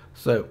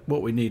 so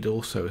what we need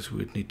also is we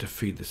would need to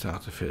feed this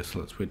out of here.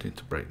 So we need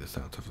to break this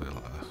out of there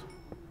like this.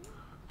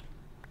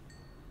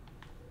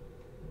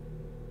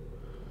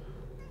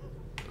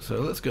 So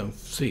let's go and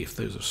see if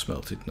those are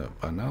smelted. No,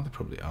 by now they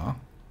probably are.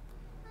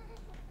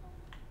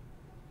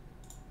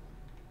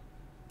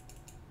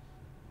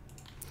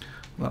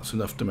 That's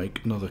enough to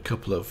make another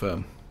couple of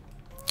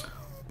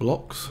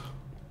blocks.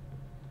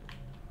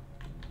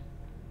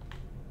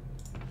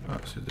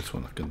 Actually, this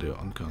one I can do it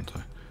on, can't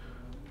I?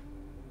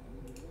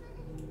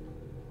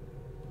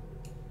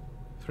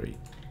 3.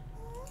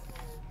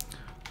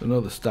 So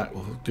another stack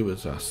will do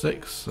as our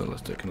 6. So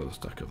let's take another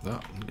stack of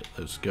that and get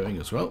those going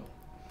as well.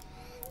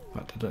 In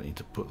fact, I don't need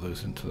to put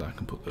those into that. I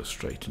can put those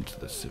straight into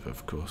the sieve,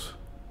 of course.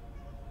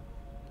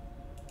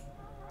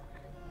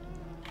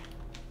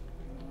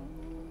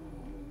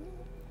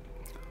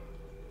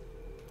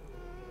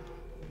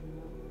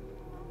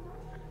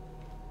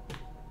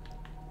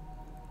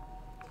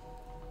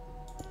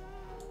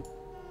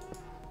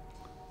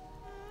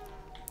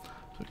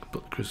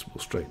 Put the crucible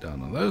straight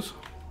down on those.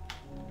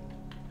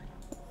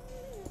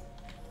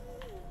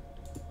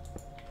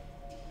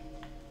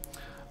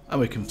 And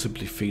we can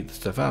simply feed the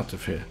stuff out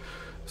of here.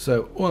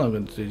 So all I'm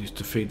going to do is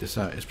to feed this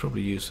out is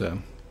probably use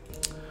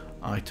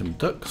item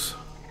ducts.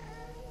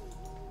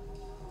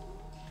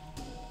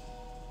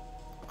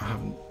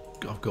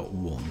 I've got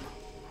 1.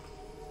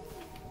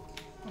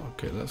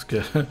 Okay, that's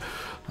good.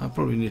 I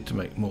probably need to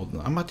make more than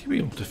that. I might be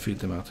able to feed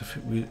them out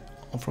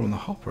from the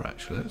hopper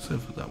actually. Let's see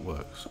if that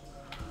works.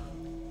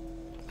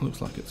 Looks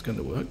like it's going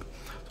to work.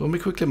 So let me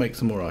quickly make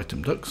some more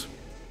item ducts.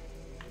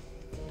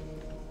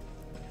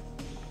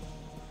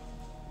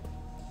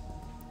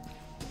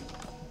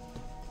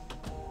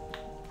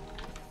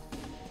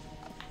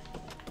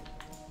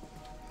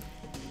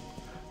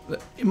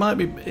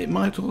 It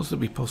might also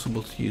be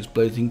possible to use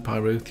blazing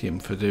pyrotheum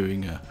for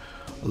doing a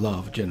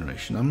lava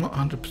generation. I'm not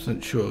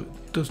 100% sure.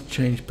 It does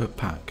change per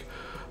pack.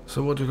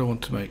 So what did I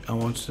want to make? I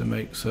wanted to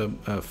make some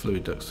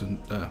fluiducts and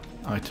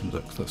item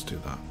ducts. Let's do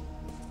that.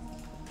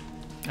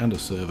 And a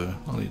servo.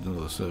 I'll need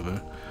another servo.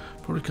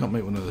 Probably can't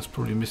make one of those.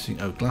 Probably missing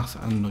glass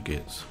and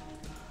nuggets.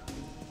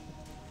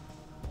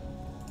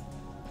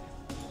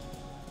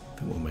 I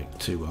think we'll make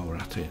 2 while we're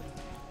at it.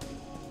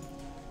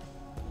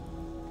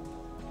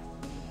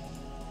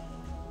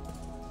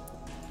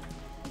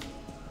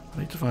 I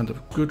need to find a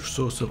good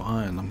source of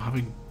iron.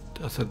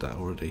 I said that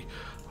already.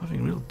 I'm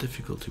having real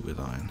difficulty with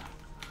iron.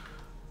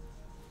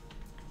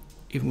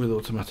 Even with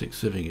automatic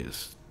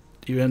sieving,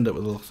 you end up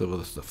with a lot of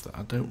other stuff that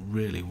I don't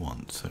really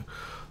want. So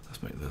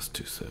let's make those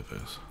 2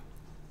 servos.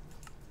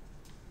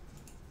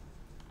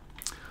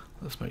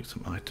 Let's make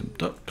some item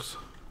ducts.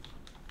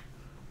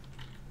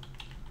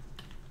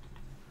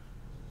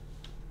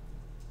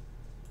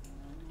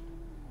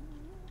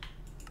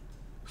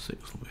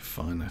 Six will be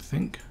fine, I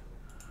think.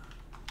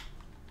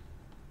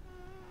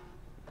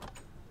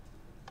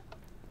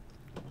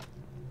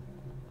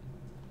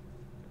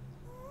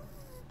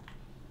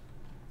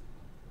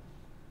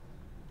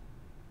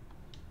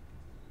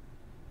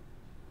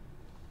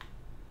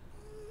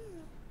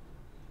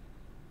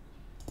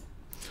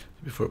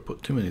 Before I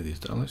put too many of these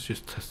down, let's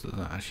just test that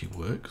that actually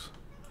works.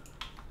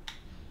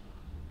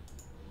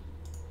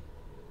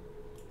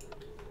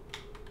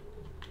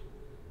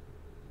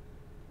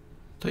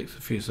 Takes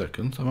a few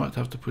seconds. I might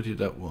have to put it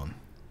at 1.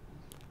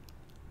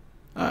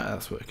 Ah,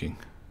 that's working.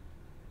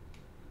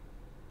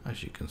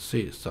 As you can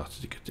see, it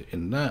started to get it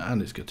in there,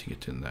 and it's getting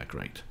it in there.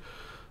 Great.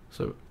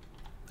 So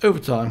over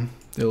time,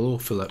 they'll all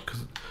fill up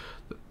because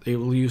it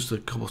will use the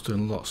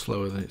cobblestone a lot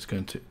slower than it's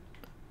going to.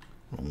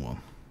 Wrong one.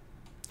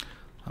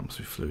 That must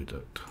be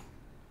fluiduct.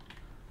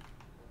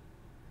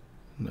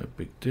 No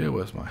big deal.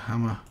 Where's my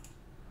hammer?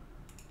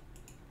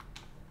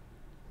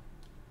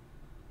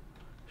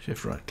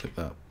 Shift right click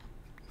that.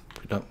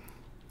 Put it up.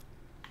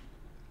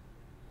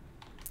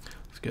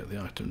 Let's get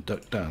the item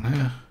duct down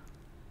here.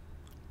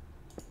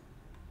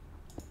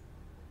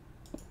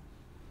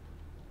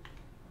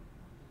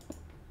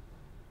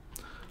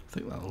 I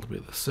think that'll be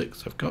the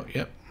 6 I've got,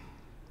 yep.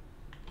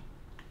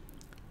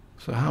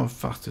 So how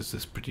fast is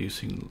this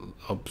producing,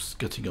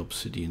 getting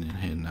obsidian in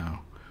here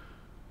now?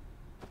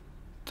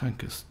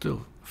 Tank is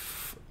still,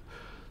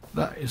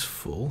 that is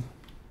full.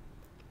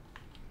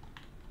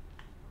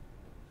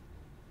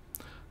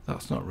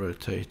 That's not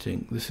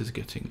rotating. This is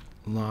getting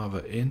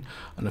lava in,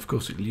 and of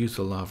course it'll use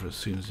the lava as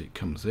soon as it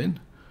comes in.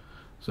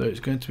 So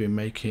it's going to be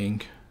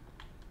making,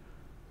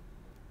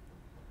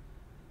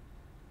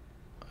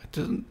 it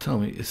doesn't tell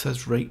me, it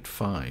says rate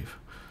 5.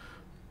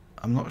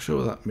 I'm not sure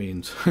what that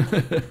means.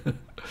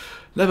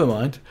 Never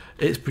mind,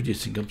 it's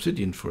producing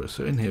obsidian for us.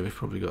 So in here we've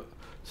probably got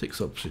 6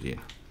 obsidian.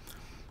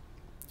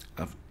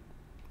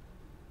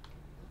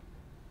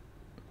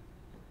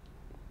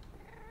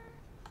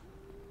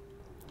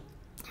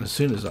 As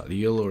soon as that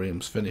the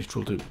yellorium's finished,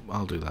 I'll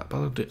do that.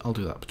 But I'll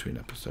do that between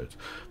episodes.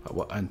 But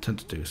what I intend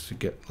to do is to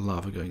get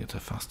lava going at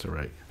a faster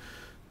rate.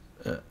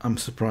 I'm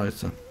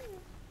surprised.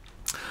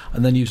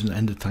 And then use an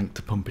ender tank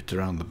to pump it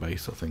around the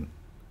base, I think.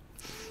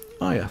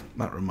 Oh yeah,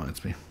 that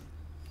reminds me.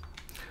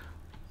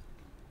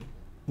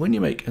 When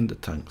you make ender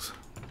tanks,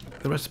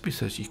 the recipe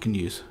says you can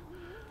use,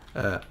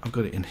 I've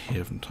got it in here,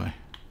 haven't I?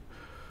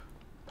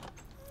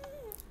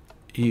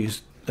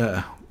 Use,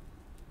 I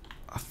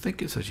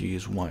think it says you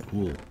use white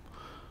wool,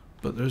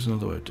 but there is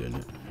another way of doing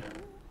it.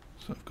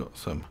 So I've got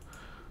some,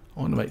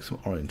 I want to make some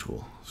orange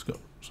wool. It's got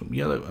some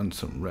yellow and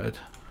some red.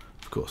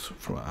 Of course,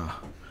 from our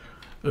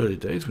early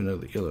days, we know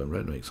that yellow and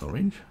red makes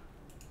orange.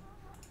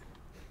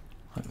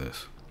 Like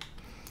this.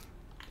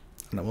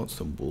 And I want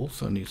some wool,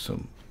 so I need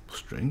some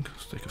string.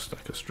 Stick a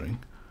stack of string.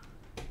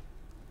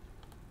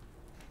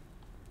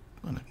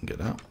 And I can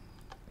get out.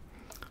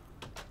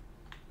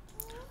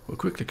 We'll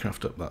quickly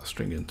craft up that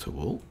string into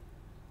wool.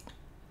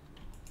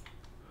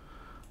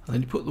 And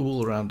then you put the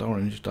wool around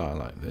orange dye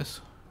like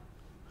this.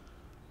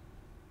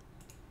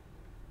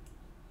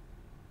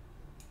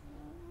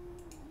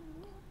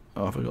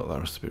 Oh, I forgot that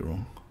recipe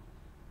wrong.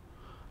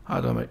 How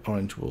do I make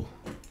orange wool?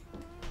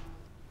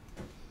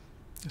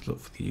 Let's look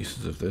for the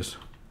uses of this.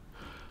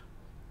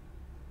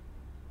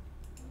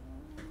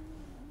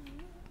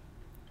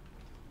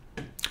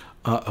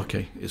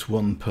 Okay, it's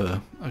 1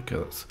 per.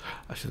 Okay,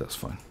 that's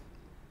fine.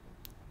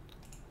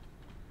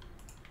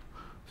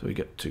 So we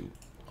get 2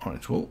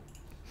 orange wool,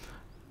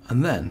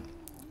 and then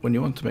when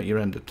you want to make your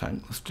ender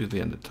tank, let's do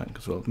the ender tank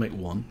as well. Make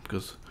 1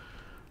 because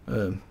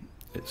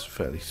it's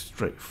fairly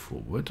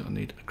straightforward. I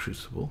need a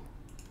crucible.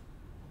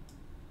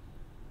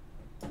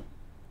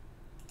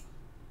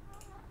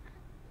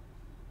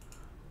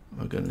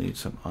 We're going to need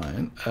some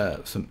iron,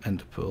 some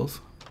ender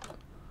pearls,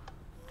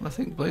 and I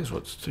think blaze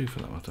rods too, for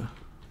that matter.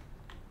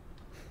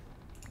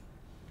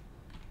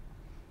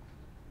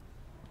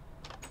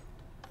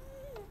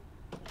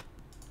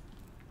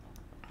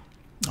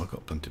 I've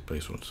got plenty of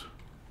blaze rods.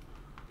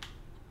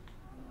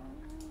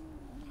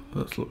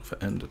 Let's look for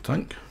ender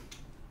tank.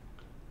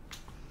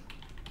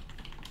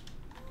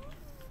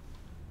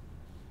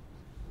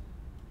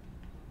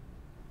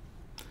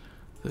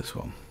 This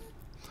one.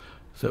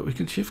 So we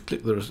can shift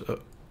click. There is what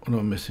am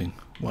I missing?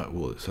 White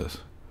wool, it says.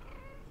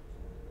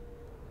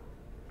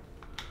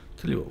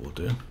 Tell you what we'll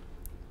do.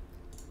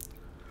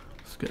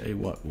 Let's get a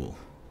white wool.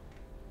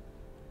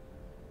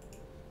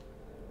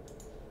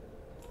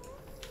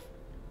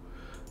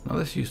 Now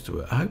this used to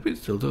work. I hope it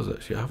still does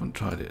actually. I haven't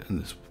tried it in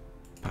this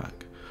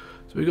pack.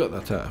 So we got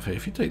that out of here.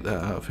 If you take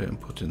that out of here and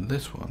put in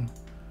this one,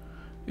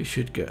 you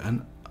should get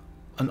an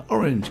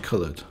orange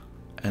coloured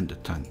ender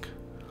tank.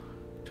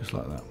 Just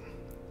like that.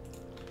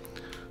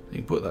 You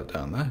can put that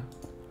down there.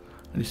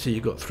 And you see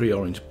you've got 3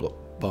 orange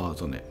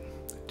bars on it.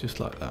 Just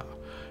like that.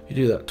 You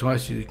do that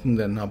twice, you can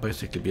then now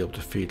basically be able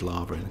to feed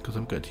lava in, because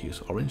I'm going to use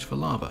orange for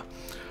lava.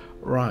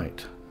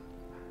 Right.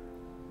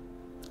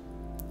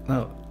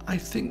 Now, I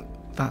think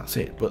that's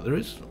it, but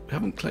we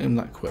haven't claimed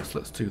that quest.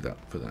 Let's do that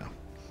for now.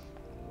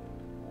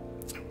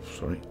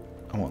 Sorry,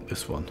 I want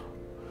this one.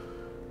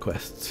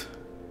 Quests.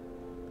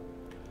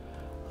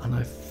 And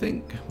I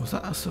think, was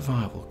that a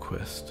survival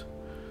quest?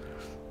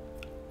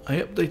 I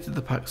updated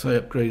the pack, so I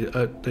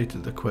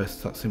updated the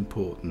quest. That's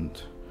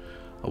important.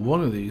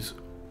 One of these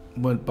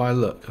went by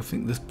luck. I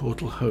think this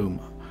portal home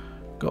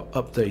got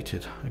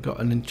updated. I got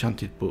an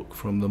enchanted book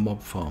from the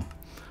mob farm,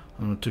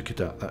 and I took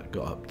it out. That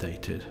got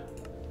updated.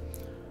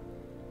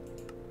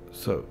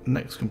 So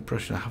next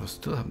compression, I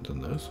still haven't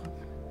done those.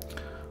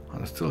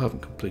 and I still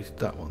haven't completed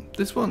that one.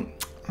 This one,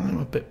 I'm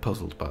a bit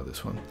puzzled by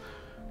this one.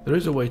 There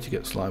is a way to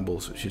get slime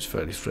balls which is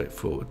fairly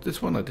straightforward.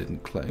 This one I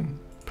didn't claim,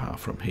 power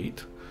from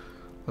heat.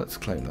 Let's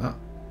claim that.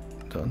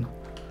 Done.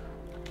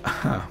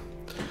 Aha.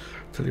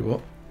 Tell you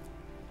what,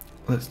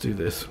 let's do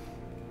this.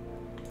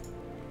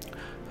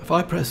 If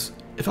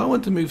I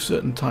want to move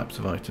certain types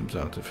of items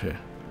out of here,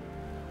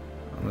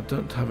 and I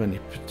don't have any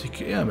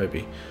particular, yeah,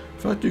 maybe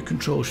if I do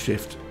Control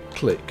Shift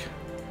click,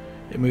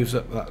 it moves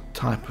up that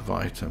type of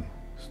item.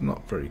 It's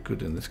not very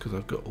good in this because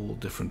I've got all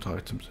different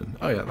items in.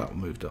 Oh yeah, that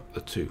moved up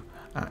the 2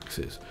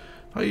 axes.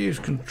 If I use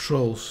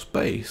Control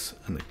Space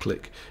and a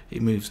click,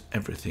 it moves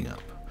everything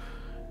up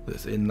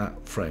that's in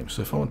that frame.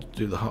 So if I want to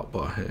do the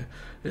hotbar here,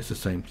 it's the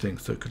same thing.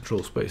 So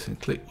Control Space and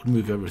click would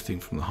move everything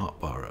from the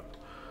hotbar up.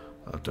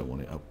 I don't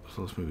want it up,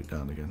 so let's move it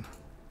down again.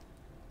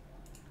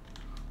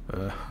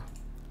 But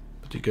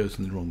it goes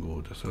in the wrong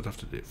order, so I'd have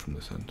to do it from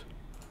this end.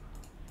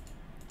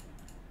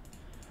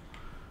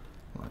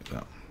 Like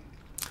that.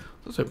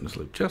 Let's open this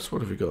loop chest.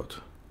 What have we got?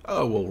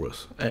 Oh,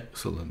 walrus.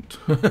 Excellent.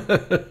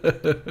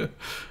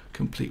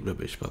 Complete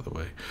rubbish, by the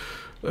way.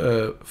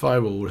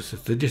 5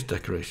 walruses. They're just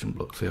decoration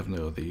blocks. They have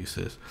no other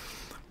uses.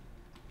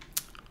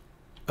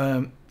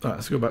 Right,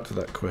 let's go back to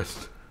that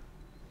quest.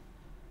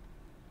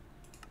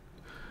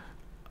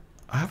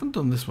 I haven't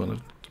done this one.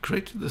 I've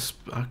created this.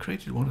 I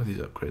created one of these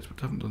upgrades, but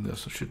I haven't done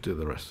this. I should do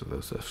the rest of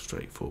those. They're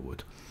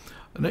straightforward.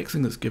 The next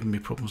thing that's given me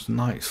problems is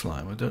night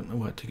slime. I don't know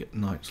where to get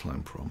night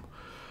slime from.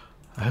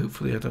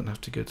 Hopefully I don't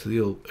have to go to the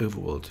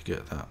overworld to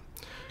get that.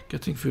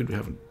 Getting food we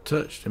haven't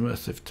touched.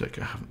 Immersive tech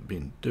I haven't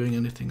been doing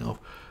anything of.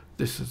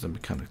 This is a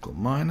mechanical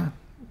miner.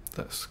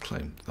 Let's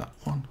claim that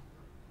one.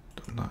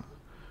 Done that.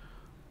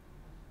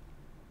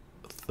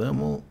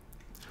 Thermal.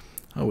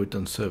 Oh, we've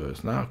done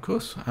servos now, of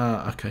course.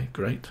 Okay,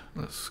 great.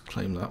 Let's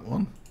claim that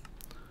one.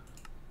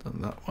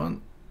 Done that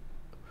one.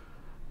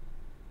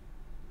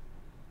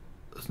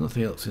 There's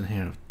nothing else in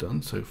here I've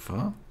done so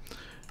far.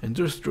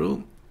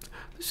 Industrial.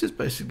 This is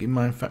basically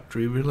Mine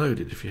Factory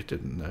Reloaded, if you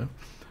didn't know.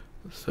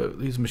 So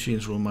these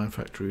machines are all Mine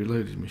Factory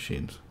Reloaded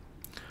machines.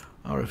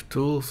 RF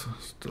tools,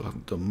 still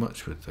haven't done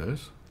much with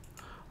those.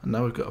 And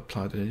now we've got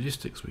applied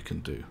logistics we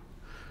can do,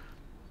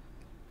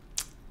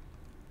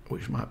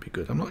 which might be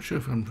good. I'm not sure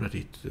if I'm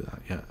ready to do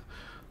that yet.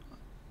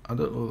 I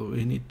don't know that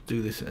we need to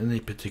do this in any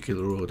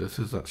particular order. This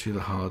is actually the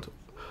hard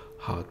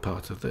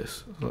part of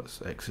this. So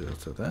let's exit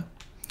out of there.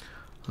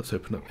 Let's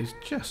open up these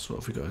chests. What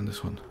have we got in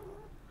this one?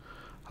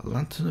 A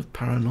lantern of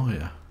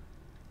paranoia.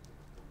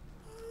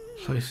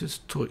 Places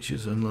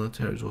torches and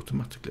alert areas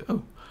automatically.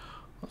 Oh,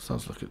 that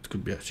sounds like it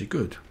could be actually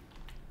good.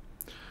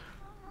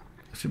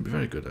 It should be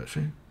very good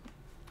actually.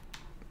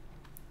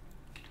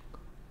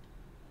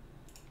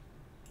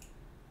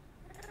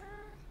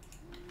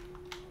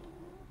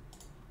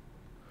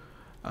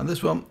 And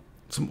this one,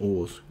 some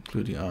ores,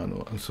 including iron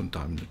ore and some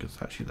diamond nuggets.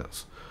 Actually,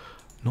 that's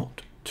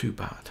not too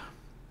bad.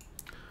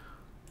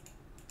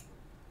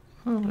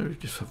 Oh, maybe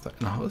just have that.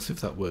 Now, let's see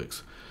if that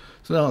works.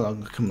 So now I'm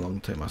going to come along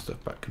and take my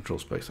stuff back, Control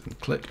Space and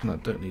click, and I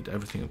don't need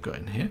everything I've got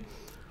in here.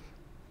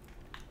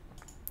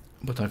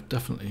 But I've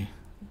definitely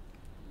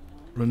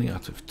running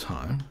out of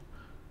time.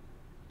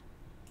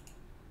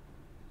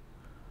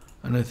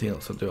 And anything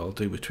else I'll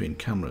do between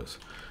cameras,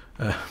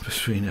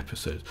 between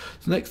episodes.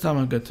 So next time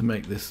I'm going to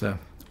make this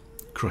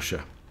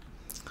crusher.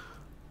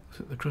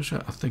 Is it the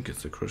crusher? I think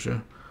it's the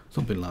crusher.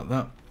 Something like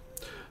that.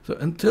 So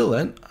until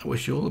then, I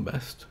wish you all the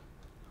best.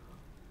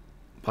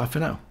 Bye for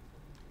now.